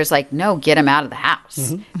answer is like, no, get them out of the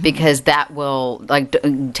house because that will like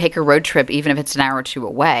take a road trip, even if it's an hour or two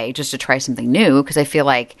away, just to try something new. Because I feel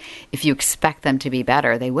like if you expect them to be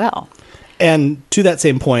better, they will. And to that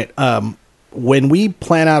same point, when we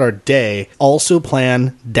plan out our day, also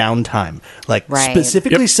plan downtime. Like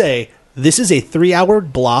specifically say, this is a 3-hour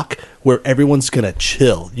block where everyone's going to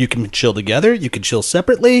chill. You can chill together. You can chill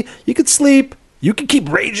separately. You can sleep. You can keep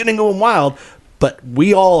raging and going wild. But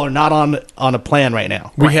we all are not on a plan right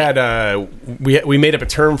now. We had we made up a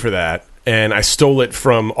term for that, and I stole it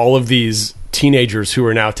from all of these teenagers who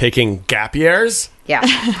are now taking gap years. Yeah.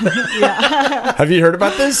 Have you heard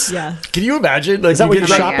about this? Yeah. Can you imagine? Like, is that when you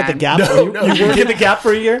shop at the Gap? No, you work at the Gap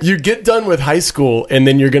for a year? You get done with high school, and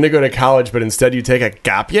then you're going to go to college, but instead you take a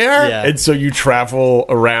gap year, and so you travel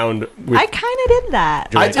around. I kind of did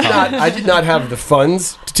that. I did not have the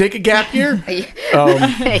funds to take a gap year.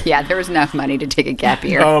 Yeah, there was enough money to take a gap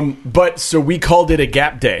year. But so we called it a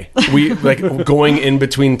gap day. We like going in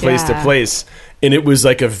between place to place. And it was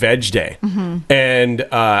like a veg day. And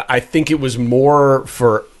I think it was more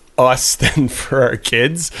for us than for our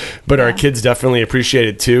kids. But our kids definitely appreciate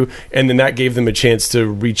it too. And then that gave them a chance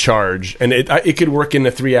to recharge. And it could work in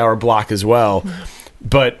a 3-hour block as well.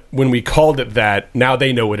 But when we called it that, now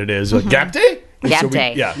they know what it is. Like, gap day? Gap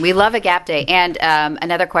day. We love a gap day. And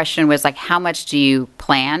another question was like, how much do you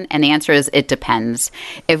plan? And the answer is, it depends.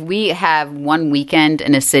 If we have one weekend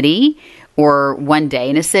in a city or one day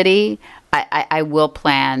in a city, I will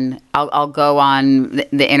plan. I'll go on the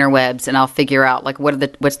interwebs and I'll figure out like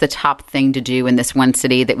what's the top thing to do in this one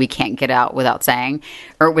city that we can't get out without saying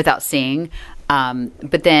or without seeing.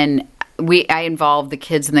 But then I involve the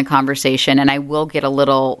kids in the conversation, and I will get a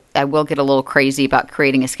little crazy about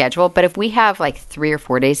creating a schedule. But if we have like 3 or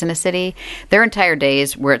 4 days in a city, there are entire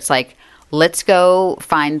days where it's like, let's go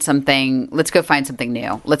find something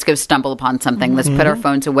new. Let's go stumble upon something. Let's put our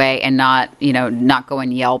phones away and not go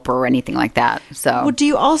on Yelp or anything like that. So, well, do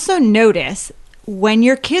you also notice when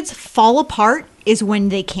your kids fall apart is when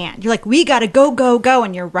they can't? You're like, we got to go,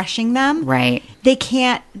 and you're rushing them. Right. They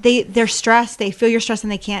can't, they're stressed. They feel your stress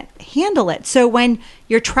and they can't handle it. So when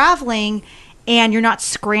you're traveling and you're not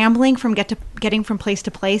scrambling from getting from place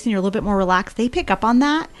to place, and you're a little bit more relaxed, they pick up on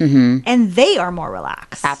that, and they are more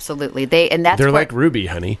relaxed. Absolutely, they're like Ruby,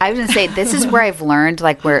 honey. I was going to say, this is where I've learned,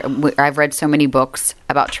 like where I've read so many books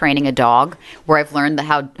about training a dog, where I've learned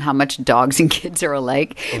how much dogs and kids are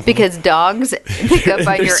alike, because dogs pick up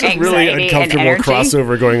on your anxiety really and energy.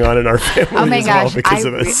 Crossover going on in our family. Oh my gosh, because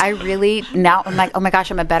of this. I really now I'm like, oh my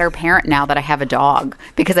gosh, I'm a better parent now that I have a dog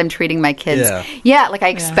because I'm treating my kids. Yeah, like I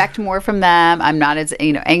expect more from them. I'm not as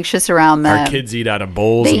anxious around them. Our kids eat out of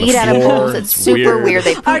bowls. They eat out of bowls. It's super weird.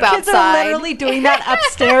 They poop outside. Our kids are literally doing that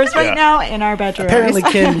upstairs right now in our bedroom. Apparently,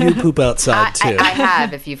 Kim, you poop outside too. I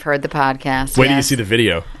have. If you've heard the podcast, wait till you see the video.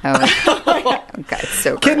 Oh, God, it's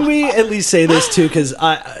so gross. Can we at least say this too? Because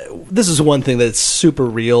this is one thing that's super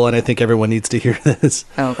real, and I think everyone needs to hear this.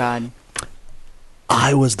 Oh God,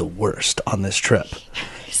 I was the worst on this trip.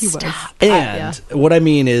 Stop. And what I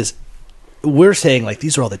mean is, we're saying like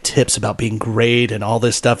these are all the tips about being great and all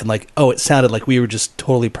this stuff, and like, oh, it sounded like we were just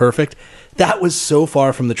totally perfect. That was so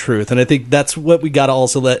far from the truth, and I think that's what we got to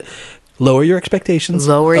also let lower your expectations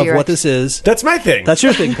of what this is. That's my thing. That's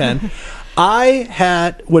your thing, Penn. I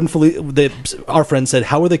had, when our friend said,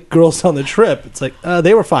 how were the girls on the trip? It's like,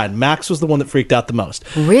 they were fine. Max was the one that freaked out the most.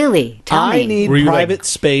 Really? Tell me. I need private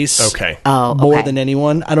space more than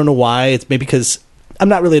anyone. I don't know why. It's maybe because I'm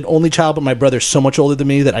not really an only child, but my brother's so much older than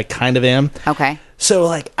me that I kind of am. Okay. So,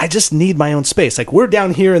 like, I just need my own space. Like, we're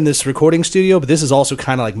down here in this recording studio, but this is also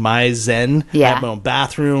kind of like my zen. Yeah. I have my own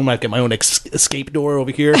bathroom. I've got my own escape door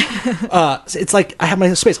over here. It's like I have my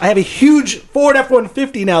own space. I have a huge Ford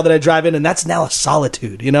F-150 now that I drive in, and that's now a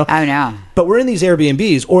solitude, you know? Oh, no. But we're in these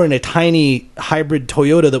Airbnbs or in a tiny hybrid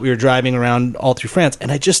Toyota that we were driving around all through France,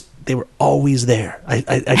 and they were always there.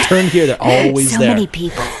 I turned here, they're always there. So many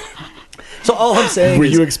people. So all I'm saying Were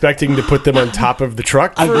you expecting to put them on top of the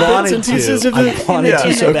truck? I wanted to. So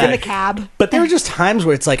bad. In the cab. But there were just times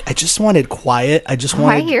where it's like, I just wanted quiet. I just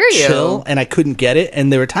wanted chill, and I couldn't get it.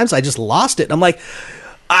 And there were times I just lost it. And I'm like,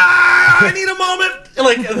 I need a moment.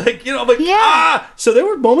 So there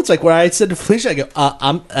were moments like where I said to Felicia, I go,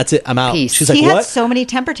 that's it. I'm out. Peace. She's like, He what? had so many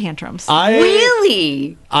temper tantrums.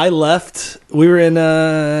 Really? I left. We were in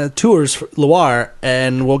Tours for Loire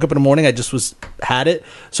and woke up in the morning. I just had it.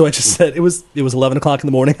 So I just said, it was 11 o'clock in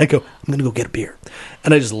the morning. I go, I'm going to go get a beer.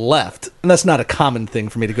 And I just left. And that's not a common thing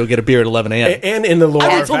for me to go get a beer at 11 a.m. And in the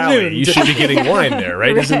Loire Valley, you should be getting wine there,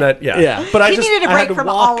 right? Isn't that, Yeah. But he needed a break from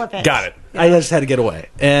all of it. Got it. I just had to get away.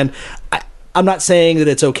 And I'm not saying that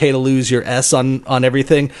it's okay to lose your S on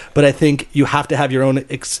everything, but I think you have to have your own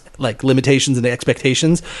limitations and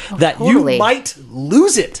expectations that totally. You might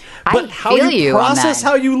lose it. But how feel you you on process that.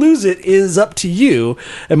 how you lose it is up to you.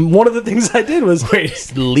 And one of the things I did was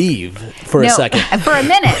leave for a second. For a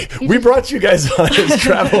minute. We brought you guys on as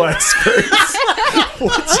travel experts.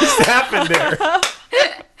 What just happened there?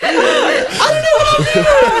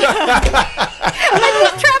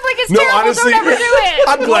 Traveling is terrible. Honestly, don't ever do it.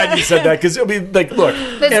 I'm glad you said that because it'll be like, look,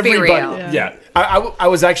 Let's be real. Yeah. I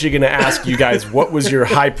was actually going to ask you guys what was your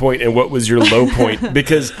high point and what was your low point,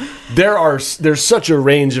 because there's such a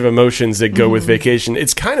range of emotions that go with vacation.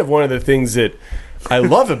 It's kind of one of the things that I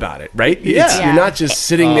love about it, right? You're not just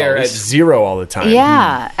sitting there at zero all the time.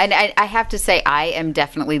 Yeah. And I have to say, I am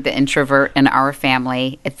definitely the introvert in our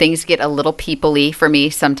family. Things get a little people-y for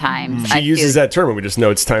me sometimes. She uses that term and we just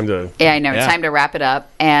know it's time to... Yeah, I know. It's time to wrap it up.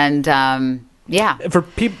 And... For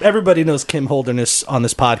people, everybody knows Kim Holderness on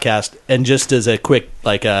this podcast, and just as a quick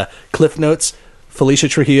Cliff Notes, Felicia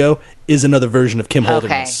Trujillo is another version of Kim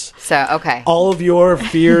Holderness. Okay. All of your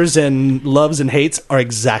fears and loves and hates are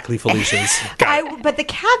exactly Felicia's. But the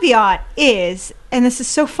caveat is, and this is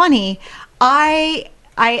so funny, I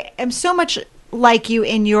am so much like you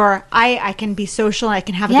in your I can be social and I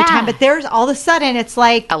can have a good time, but there's all of a sudden it's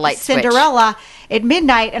like a light Cinderella at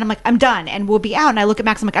midnight, and I'm like, I'm done, and we'll be out, and I look at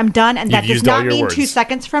Max, I'm like, I'm done, and that does not mean 2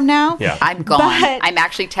 seconds from now. Yeah. I'm gone. I'm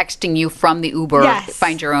actually texting you from the Uber.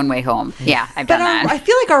 Find your own way home. Yeah, I've done that. I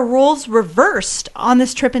feel like our roles reversed on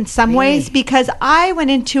this trip in some ways, because I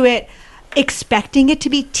went into it expecting it to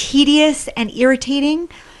be tedious and irritating,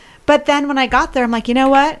 but then when I got there, I'm like, you know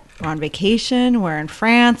what? We're on vacation. We're in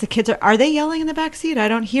France. The kids are they yelling in the backseat? I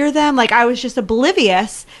don't hear them. Like, I was just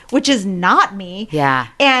oblivious, which is not me. Yeah.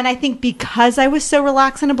 And I think because I was so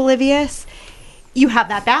relaxed and oblivious, you have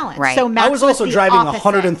that balance. Right. So Max I was also the driving opposite.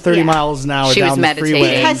 130 miles an hour She was down the meditating.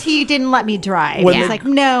 freeway. Because he didn't let me drive. When He's they- like,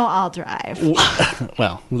 no, I'll drive.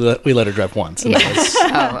 Well, we let her drive once. And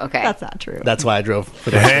Oh, okay. That's not true. that's why I drove. For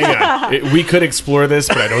the Hang on. We could explore this,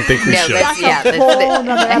 but I don't think we should.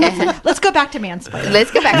 Let's go back to mansplaining.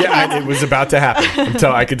 Let's go back to Yeah, it was about to happen.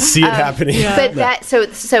 Until I could see it happening. But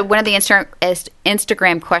so one of the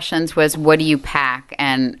Instagram questions was, what do you pack?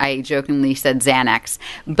 And I jokingly said Xanax.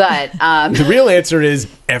 But The real answer is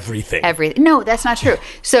everything. everything. No, that's not true.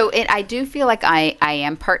 So I do feel like I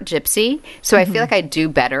am part gypsy. So I feel like I do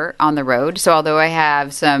better on the road. So although I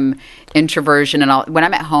have some introversion and all, when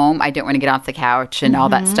I'm at home, I don't want to get off the couch and all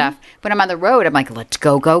that stuff. When I'm on the road, I'm like, let's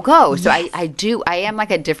go, go, go. So I am like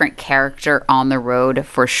a different character on the road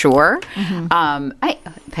for sure.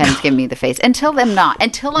 Penn's giving me the face. Until I'm not.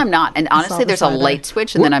 And honestly, there's a light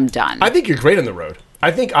switch and then I'm done. I think you're great on the road. I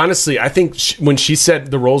think, honestly, when she said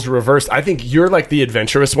the roles were reversed, I think you're like the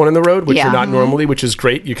adventurous one in the road, which you're not normally, which is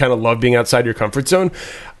great. You kind of love being outside your comfort zone.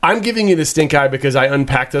 I'm giving you the stink eye because I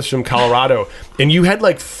unpacked us from Colorado, and you had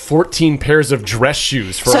like 14 pairs of dress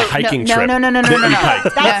shoes for a hiking trip. No.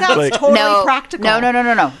 That sounds totally practical.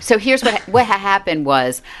 No. So here's what happened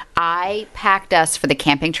was I packed us for the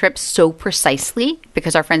camping trip so precisely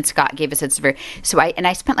because our friend Scott gave us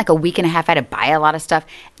I spent like a week and a half. I had to buy a lot of stuff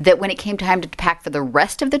that when it came time to pack for the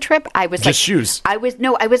rest of the trip, I was just shoes. I was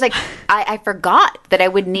like, I forgot that I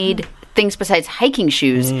would need things besides hiking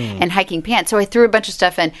shoes and hiking pants. So I threw a bunch of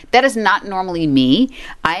stuff in. That is not normally me.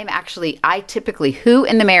 I typically, who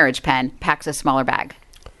in the marriage pen packs a smaller bag?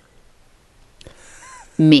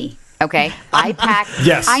 Me. Okay, I pack.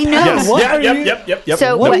 Yes, I know. Yes. What Yep.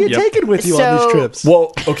 So what are you taking with you on these trips?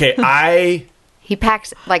 Well, okay, he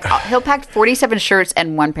packs he'll pack 47 shirts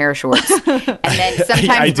and one pair of shorts, and then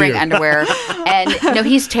sometimes bring underwear. And no,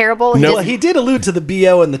 he's terrible. No, he did allude to the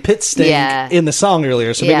BO and the pit steak in the song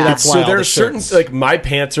earlier, so maybe that's why. So there are certain my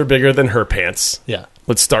pants are bigger than her pants. Yeah,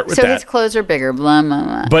 let's start with that. So his clothes are bigger. Blah blah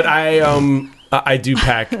blah. But I do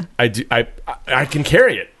pack. I can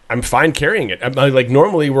carry it. I'm fine carrying it. Like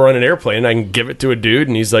normally we're on an airplane, I can give it to a dude,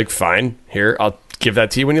 and he's like, "Fine, here, I'll give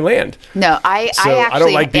that to you when you land." No, I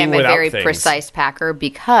actually am a very things. precise packer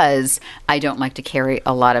because I don't like to carry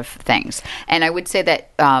a lot of things. And I would say that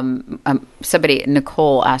somebody,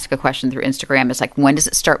 Nicole, asked a question through Instagram. It's like, when does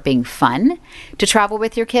it start being fun to travel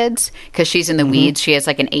with your kids? Because she's in the weeds. She has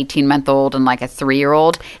like an 18-month-old and like a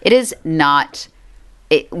 3-year-old. It is not.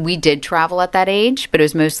 We did travel at that age, but it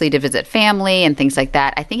was mostly to visit family and things like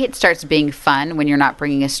that. I think it starts being fun when you're not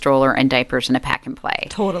bringing a stroller and diapers and a pack and play.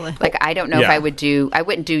 Totally. Like, I don't know if I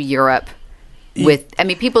wouldn't do Europe with,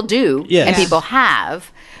 people do and people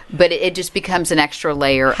have, but it just becomes an extra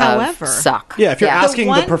layer of suck. Yeah, if you're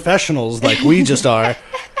asking the professionals like we just are,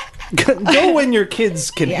 go when your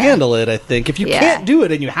kids can handle it, I think. If you can't do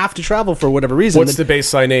it and you have to travel for whatever reason. What's the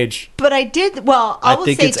baseline age? But I did, I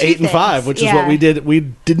think it's 8 and 5, which is what we did. We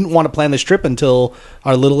didn't want to plan this trip until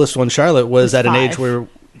our littlest one, Charlotte, was at 5. An age where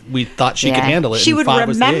we thought she could handle it. She would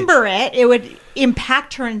remember it. It would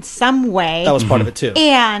impact her in some way. That was part of it too.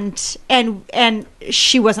 And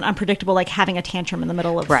she wasn't unpredictable, like having a tantrum in the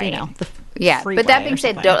middle of the but that being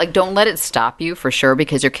said, don't let it stop you for sure,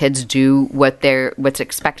 because your kids do what's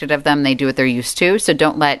expected of them. They do what they're used to. So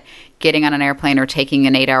don't let getting on an airplane or taking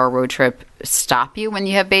an 8-hour road trip stop you when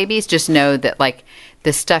you have babies. Just know that like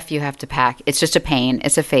the stuff you have to pack, it's just a pain.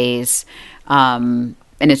 It's a phase, and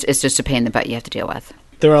it's just a pain in the butt you have to deal with.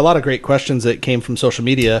 There are a lot of great questions that came from social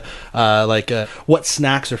media, what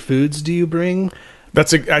snacks or foods do you bring?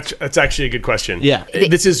 That's actually a good question. Yeah,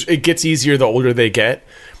 it gets easier the older they get.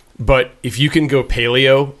 But if you can go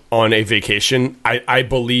paleo on a vacation, I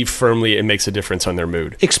believe firmly it makes a difference on their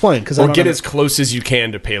mood. Explain, because get as close as you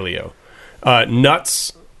can to paleo.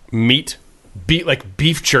 Nuts, meat,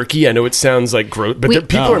 beef jerky. I know it sounds like gross, but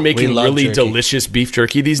people are making really delicious beef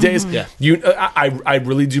jerky these days. Mm-hmm. I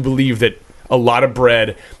really do believe that a lot of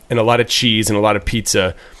bread and a lot of cheese and a lot of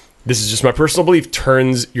pizza, this is just my personal belief,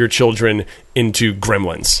 turns your children into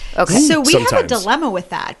gremlins. Okay. So we have a dilemma with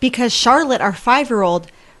that, because Charlotte, our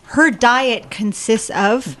 5-year-old, her diet consists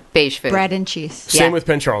of beige food, bread and cheese. Same with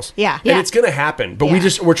Penn Charles. Yeah. And it's going to happen, but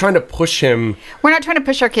we're trying to push him. We're not trying to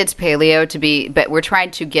push our kids paleo but we're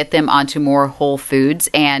trying to get them onto more whole foods.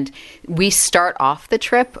 And we start off the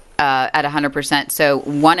trip at 100%. So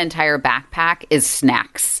one entire backpack is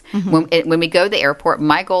snacks. Mm-hmm. When we go to the airport,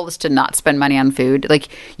 my goal is to not spend money on food. Like,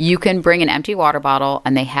 you can bring an empty water bottle,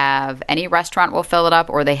 and any restaurant will fill it up,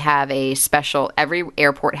 or they have a special, every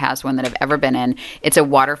airport has one that I've ever been in. It's a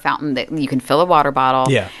water fountain that you can fill a water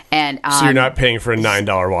bottle. Yeah. And so you're not paying for a $9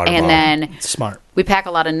 water bottle. And then it's smart. We pack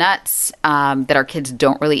a lot of nuts that our kids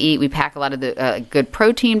don't really eat. We pack a lot of the good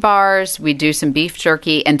protein bars. We do some beef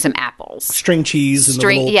jerky and some apples. String cheese and the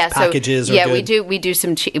little packages.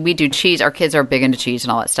 We do cheese. Our kids are big into cheese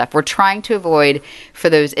and all that stuff. We're trying to avoid for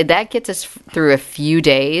those. That gets us through a few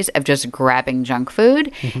days of just grabbing junk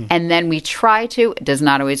food, and then we try to. It does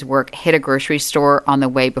not always work. Hit a grocery store on the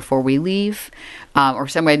way before we leave. Or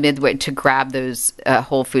somewhere midway to grab those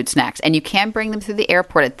whole food snacks. And you can bring them through the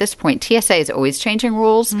airport at this point. TSA is always changing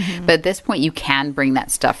rules, but at this point you can bring that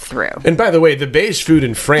stuff through. And by the way, the beige food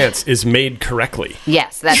in France is made correctly.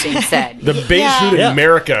 Yes, that being said. The beige food in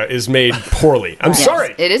America is made poorly. I'm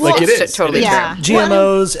sorry. It is. It is. Totally true.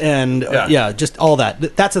 GMOs and just all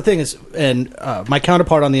that. That's the thing is, and my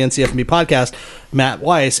counterpart on the NCFB podcast, Matt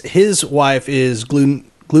Weiss, his wife is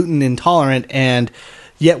gluten intolerant, and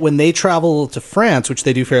yet when they travel to France, which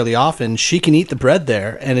they do fairly often, she can eat the bread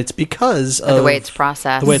there, and it's because of the way it's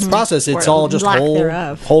processed. It's all just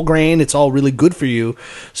whole grain. It's all really good for you.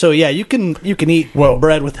 So yeah, you can eat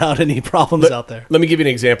bread without any problems out there. Let me give you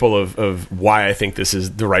an example of why I think this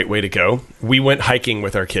is the right way to go. We went hiking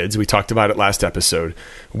with our kids. We talked about it last episode.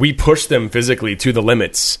 We pushed them physically to the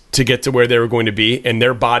limits to get to where they were going to be, and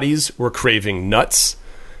their bodies were craving nuts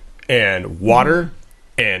and water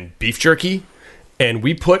and beef jerky And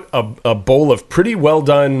we put a bowl of pretty well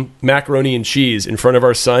done macaroni and cheese in front of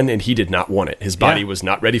our son, and he did not want it. His body was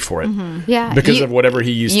not ready for it. Yeah, because of whatever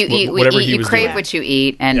he used. Whatever he was crave doing. what you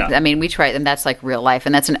eat, and I mean, we try it, and that's like real life.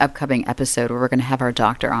 And that's an upcoming episode where we're going to have our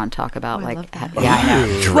doctor on talk about I know.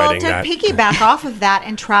 Well, to piggyback off of that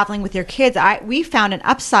and traveling with your kids, we found an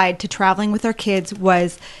upside to traveling with our kids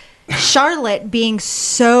was Charlotte being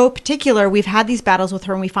so particular. We've had these battles with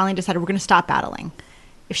her, and we finally decided we're going to stop battling.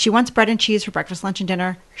 If she wants bread and cheese for breakfast, lunch, and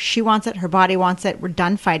dinner, she wants it. Her body wants it. We're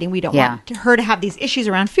done fighting. We don't want her to have these issues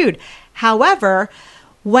around food. However,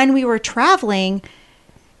 when we were traveling,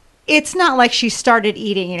 it's not like she started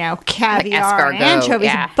eating, caviar and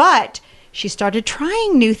anchovies, but she started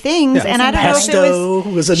trying new things. And I don't know if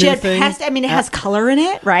it was a new thing. Pesto. I mean, it has color in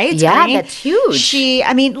it, right? It's yeah, green. that's huge.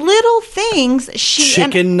 Little things.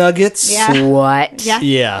 Chicken nuggets. Yeah. What?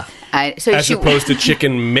 Yeah. As opposed to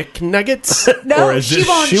chicken McNuggets? No, or is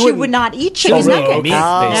she would not eat She chicken doesn't eat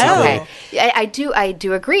nuggets. meat, Okay. basically. I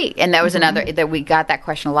do agree. And that was another that we got that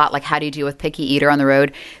question a lot, like how do you deal with picky eater on the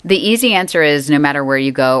road? The easy answer is no matter where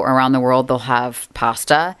you go around the world, they'll have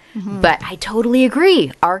pasta. But I totally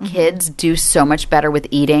agree. Our kids do so much better with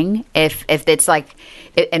eating if it's like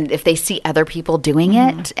and if they see other people doing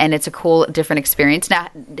it and it's a cool different experience. Now,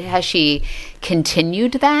 has she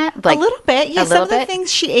continued that? Like a little bit. Yeah, some of the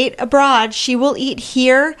things she ate abroad, she will eat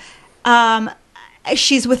here.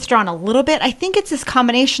 She's withdrawn a little bit. I think it's this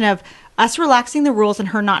combination of us relaxing the rules and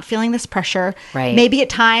her not feeling this pressure. Right. Maybe at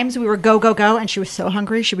times we were go, and she was so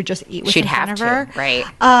hungry she would just eat what's in front of her. Right.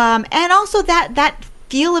 And also that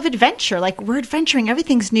feel of adventure. Like, we're adventuring.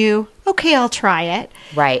 Everything's new. Okay, I'll try it.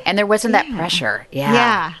 Right. And there wasn't that pressure. Yeah.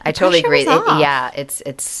 Yeah. I totally agree. Was off.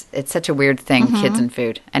 It's such a weird thing, kids and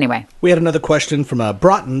food. Anyway. We had another question from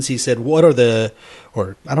Broughton's. He said,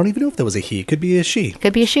 or I don't even know if there was a he. It could be a she.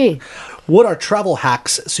 Could be a she. What are travel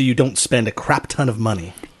hacks so you don't spend a crap ton of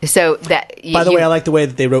money? So that. By the way, I like the way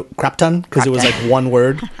that they wrote crap ton because it was like one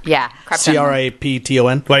word. Yeah.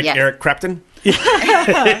 Crapton. Like Yes. Eric Crapton?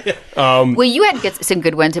 Well, you had some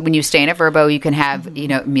good ones. When you stay in a Vrbo, you can have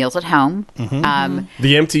meals at home.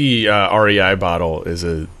 The empty REI bottle is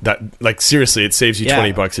seriously, it saves you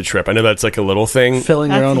 $20 a trip. I know that's like a little thing,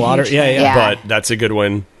 Filling your own water. Yeah. but that's a good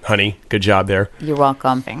one, honey. Good job there. You're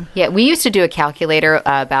welcome. Yeah, we used to do a calculator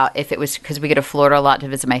about if it was because we go to Florida a lot to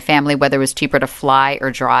visit my family, whether it was cheaper to fly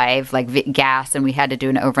or drive, like gas, and we had to do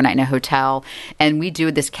an overnight in a hotel, and we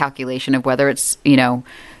do this calculation of whether it's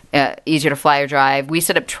easier to fly or drive. We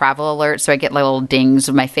set up travel alerts, so I get little dings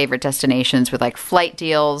of my favorite destinations with like flight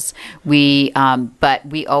deals. But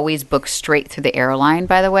we always book straight through the airline,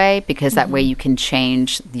 by the way, because that way you can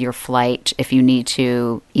change your flight if you need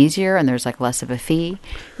to easier, and there's like less of a fee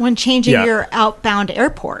when changing your outbound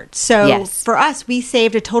airport. So for us, we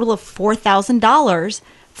saved a total of $4,000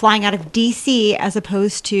 flying out of DC as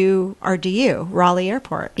opposed to RDU, Raleigh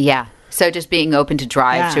Airport. Yeah. So just being open to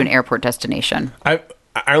drive to an airport destination.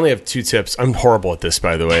 I only have 2 tips. I'm horrible at this,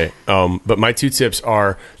 by the way. But my 2 tips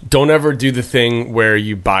are: don't ever do the thing where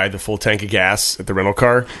you buy the full tank of gas at the rental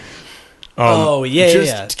car.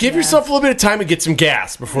 Just give yourself a little bit of time and get some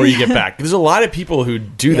gas before you get back. There's a lot of people who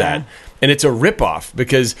do that, and it's a ripoff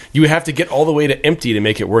because you have to get all the way to empty to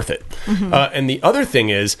make it worth it. And the other thing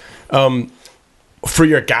is, for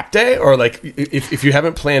your gap day, or like if you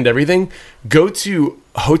haven't planned everything, go to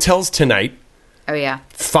Hotels Tonight. Oh yeah.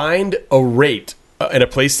 Find a rate at a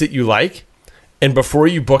place that you like, and before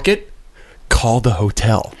you book it, call the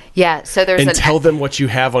hotel. Yeah, so tell them what you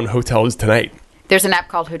have on Hotels Tonight. There's an app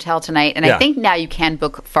called Hotel Tonight, and I think now you can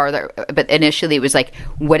book farther. But initially, it was like,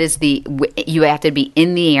 you have to be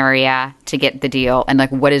in the area to get the deal, and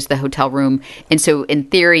like, what is the hotel room? And so, in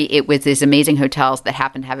theory, it was these amazing hotels that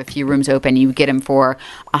happen to have a few rooms open. You get them for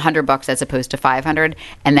 $100 as opposed to $500,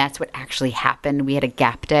 and that's what actually happened. We had a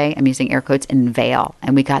gap day. I'm using air quotes in Vail,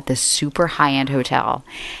 and we got this super high end hotel,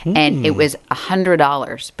 and it was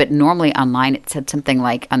 $100. But normally online, it said something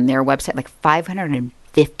like on their website like $550.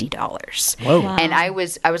 Whoa. Wow. And I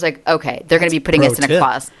was like, okay, they're going to be putting us in a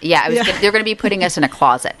closet. Yeah, they're going to be putting us in a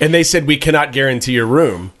closet. And they said we cannot guarantee your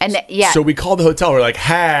room. And so we called the hotel. We're like,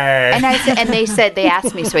 hey. And they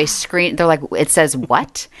asked me. So they're like, it says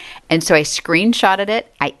what? And so I screenshotted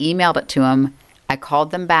it. I emailed it to them. I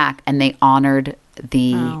called them back, and they honored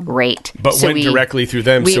the rate. But went directly through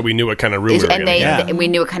them, so we knew what kind of room we were getting. And we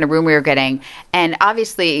knew what kind of room we were getting. And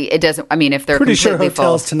obviously, it doesn't, I mean, if they're pretty completely sure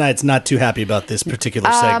Hotels Tonight's not too happy about this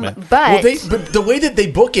particular segment. But the way that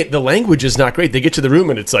they book it, the language is not great. They get to the room,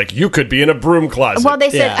 and it's like, you could be in a broom closet. Well, I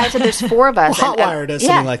said there's 4 of us. Well, Hotwire does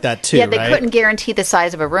something like that, too, Yeah, they couldn't guarantee the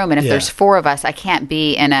size of a room. And if there's 4 of us, I can't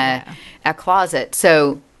be in a closet.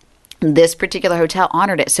 So this particular hotel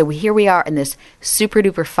honored it. So here we are in this super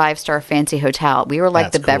duper 5-star fancy hotel. We were like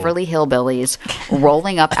That's the cool. Beverly Hillbillies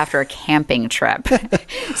rolling up after a camping trip,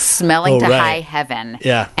 smelling to high heaven.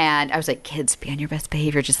 Yeah. And I was like, kids, be on your best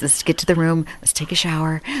behavior. Just let's get to the room. Let's take a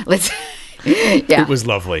shower. Let's. Yeah. It was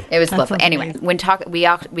lovely. It was lovely. Anyway, we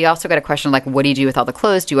also got a question like, what do you do with all the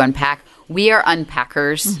clothes? Do you unpack? We are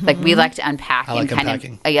unpackers. Like we like to unpack I like and kind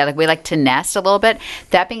unpacking. of like we like to nest a little bit.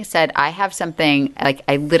 That being said, I have something like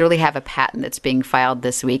I literally have a patent that's being filed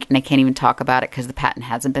this week, and I can't even talk about it because the patent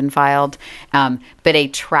hasn't been filed. But a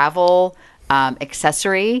travel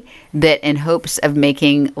accessory that in hopes of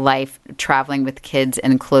making life traveling with kids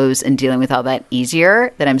and clothes and dealing with all that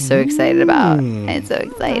easier that I'm so excited about. I'm so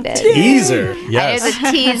excited. Teaser. Yes. I know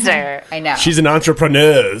the teaser. I know. She's an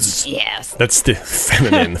entrepreneur. Yes. That's the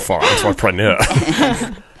feminine for entrepreneur.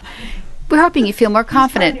 We're hoping you feel more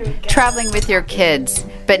confident traveling with your kids.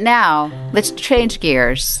 But now, let's change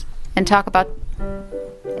gears and talk about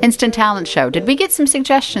Instant Talent Show. Did we get some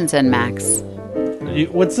suggestions in, Max?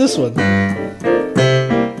 What's this one?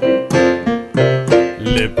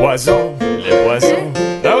 Les poissons, les poissons.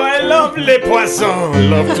 Oh, I love les poissons.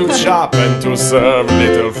 Love to chop and to serve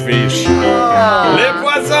little fish. Les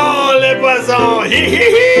poissons, les poissons. Hee hee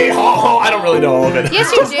hee. Ho, ho. I don't really know all of it. Yes,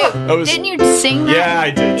 you do. Didn't you sing that? Yeah,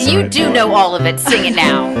 I did. You do know all of it. Sing it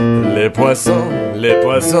now. Les poissons, les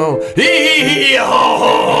poissons. Hee hee hee. Ho,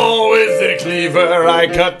 ho, ho. With the cleaver, I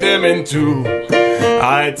cut them in two.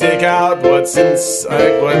 I take out what's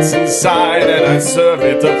inside and I serve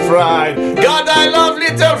it up fried. God, I love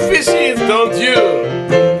little fishies, don't you?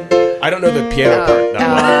 I don't know the piano part that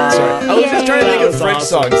well. Sorry. I was just trying to think of French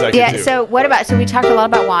songs I could do. So what about, so we talked a lot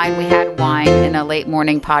about wine. We had wine in a late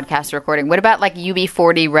morning podcast recording. What about like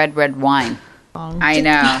UB40 red wine? I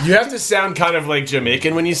know. You have to sound kind of like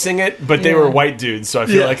Jamaican when you sing it, but they were white dudes, so I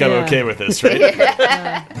feel like I'm okay with this, right?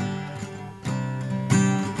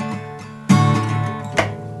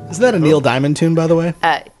 Isn't that a Neil Diamond tune, by the way?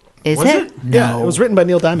 Is Was it? it? Yeah, it was written by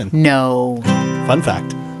Neil Diamond. No. Fun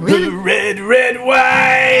fact. Red, red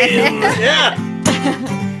wine. Yeah.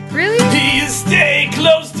 Really? Please stay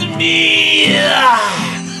close to me.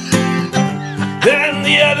 Than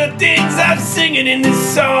the other things I'm singing in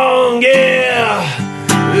this song, yeah.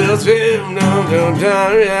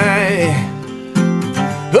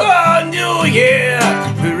 Oh, no, yeah.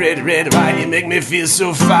 Red, red wine, you make me feel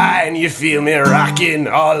so fine. You feel me rocking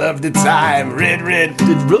all of the time. Red, red.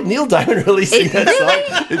 Did Neil Diamond really sing that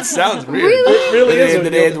song? It sounds weird. It really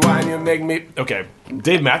is. Red wine, you make me... Okay,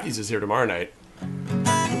 Dave Matthews is here tomorrow night.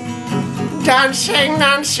 Dancing,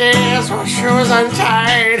 dancing, so shoes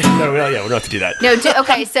untied. No, well, yeah, we don't have to do that. No,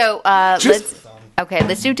 okay, so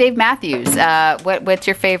let's do Dave Matthews. What's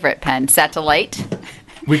your favorite, Penn? Satellite?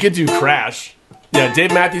 We could do Crash. Yeah,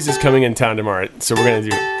 Dave Matthews is coming in town tomorrow, so we're going to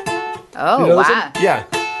do... Oh, You know wow. Yeah.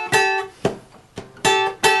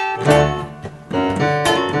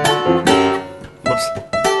 Whoops.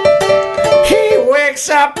 He wakes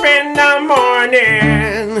up in the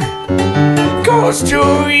morning, goes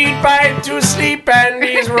to eat, bite to sleep, and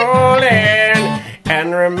he's rolling,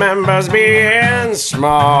 and remembers being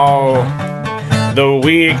small. The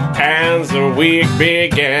week ends, the week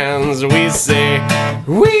begins. We say,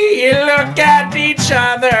 we look at each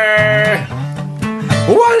other,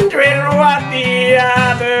 wondering what the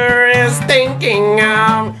other is thinking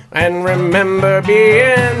of, and remember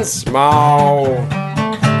being small.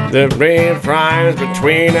 The brave rhymes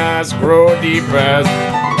between us grow deeper.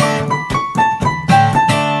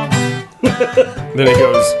 Then it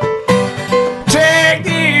goes, take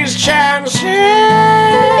these chances,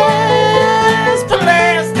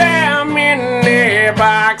 place them in the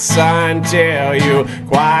box until you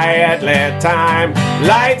quietly time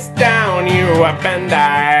lights down you up and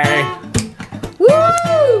I.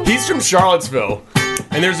 Woo! He's from Charlottesville,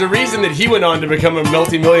 and there's a reason that he went on to become a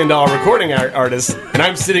multi-million-dollar recording artist, and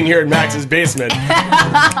I'm sitting here in Max's basement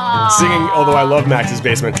singing, although I love Max's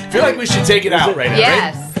basement. I feel like we should take it out right now,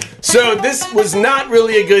 Yes. right? So this was not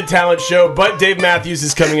really a good talent show, but Dave Matthews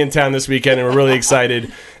is coming in town this weekend, and we're really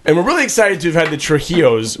excited. And we're really excited to have had the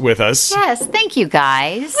Trujillos with us. Yes, thank you,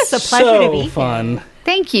 guys. It's a pleasure to be So here. fun.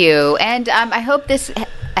 Thank you. And I hope this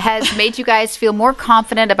has made you guys feel more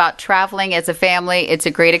confident about traveling as a family. It's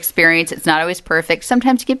a great experience. It's not always perfect.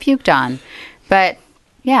 Sometimes you get puked on. But,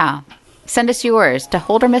 yeah, send us yours to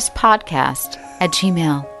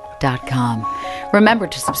holdermisspodcast@gmail.com. Remember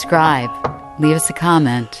to subscribe. Leave us a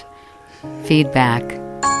comment. Feedback.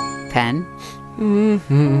 Pen?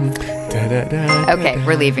 Okay,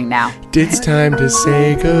 we're leaving now. It's time to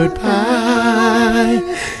say goodbye.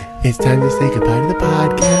 It's time to say goodbye to the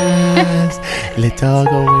podcast. Let's all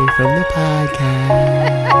go away from the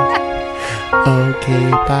podcast.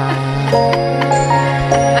 Okay, bye.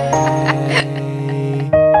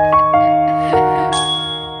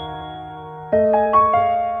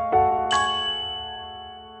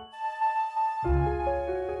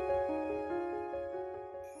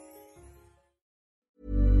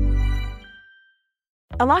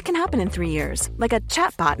 A lot can happen in 3 years, like a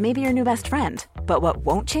chatbot may be your new best friend. But what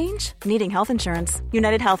won't change? Needing health insurance.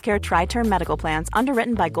 United Healthcare Tri-Term Medical Plans,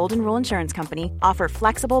 underwritten by Golden Rule Insurance Company, offer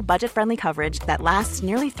flexible, budget-friendly coverage that lasts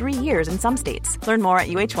nearly 3 years in some states. Learn more at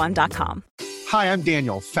uh1.com. Hi, I'm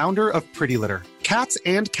Daniel, founder of Pretty Litter. Cats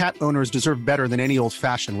and cat owners deserve better than any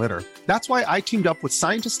old-fashioned litter. That's why I teamed up with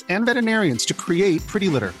scientists and veterinarians to create Pretty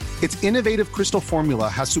Litter. Its innovative crystal formula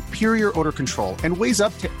has superior odor control and weighs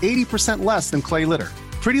up to 80% less than clay litter.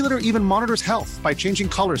 Pretty Litter even monitors health by changing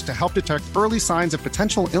colors to help detect early signs of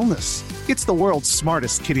potential illness. It's the world's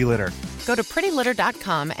smartest kitty litter. Go to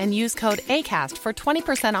prettylitter.com and use code ACAST for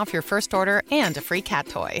 20% off your first order and a free cat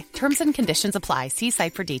toy. Terms and conditions apply. See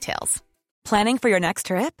site for details. Planning for your next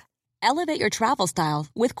trip? Elevate your travel style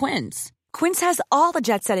with Quince. Quince has all the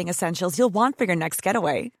jet-setting essentials you'll want for your next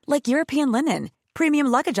getaway, like European linen, premium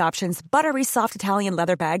luggage options, buttery soft Italian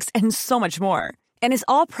leather bags, and so much more. And is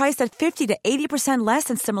all priced at 50 to 80% less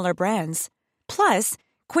than similar brands. Plus,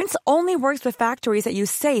 Quince only works with factories that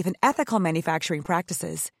use safe and ethical manufacturing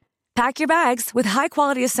practices. Pack your bags with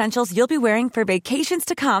high-quality essentials you'll be wearing for vacations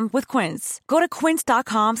to come with Quince. Go to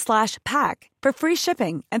quince.com/pack for free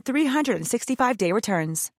shipping and 365-day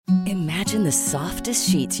returns. Imagine the softest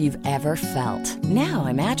sheets you've ever felt. Now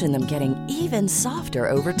imagine them getting even softer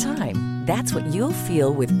over time. That's what you'll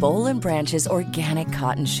feel with Boll & Branch's organic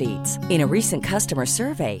cotton sheets. In a recent customer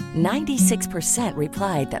survey, 96%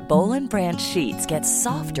 replied that Boll & Branch sheets get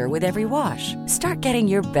softer with every wash. Start getting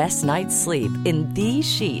your best night's sleep in these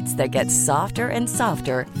sheets that get softer and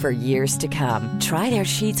softer for years to come. Try their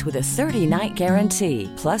sheets with a 30-night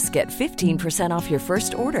guarantee. Plus, get 15% off your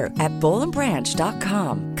first order at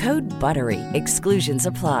bollandbranch.com. Code BUTTERY. Exclusions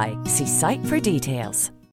apply. See site for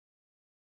details.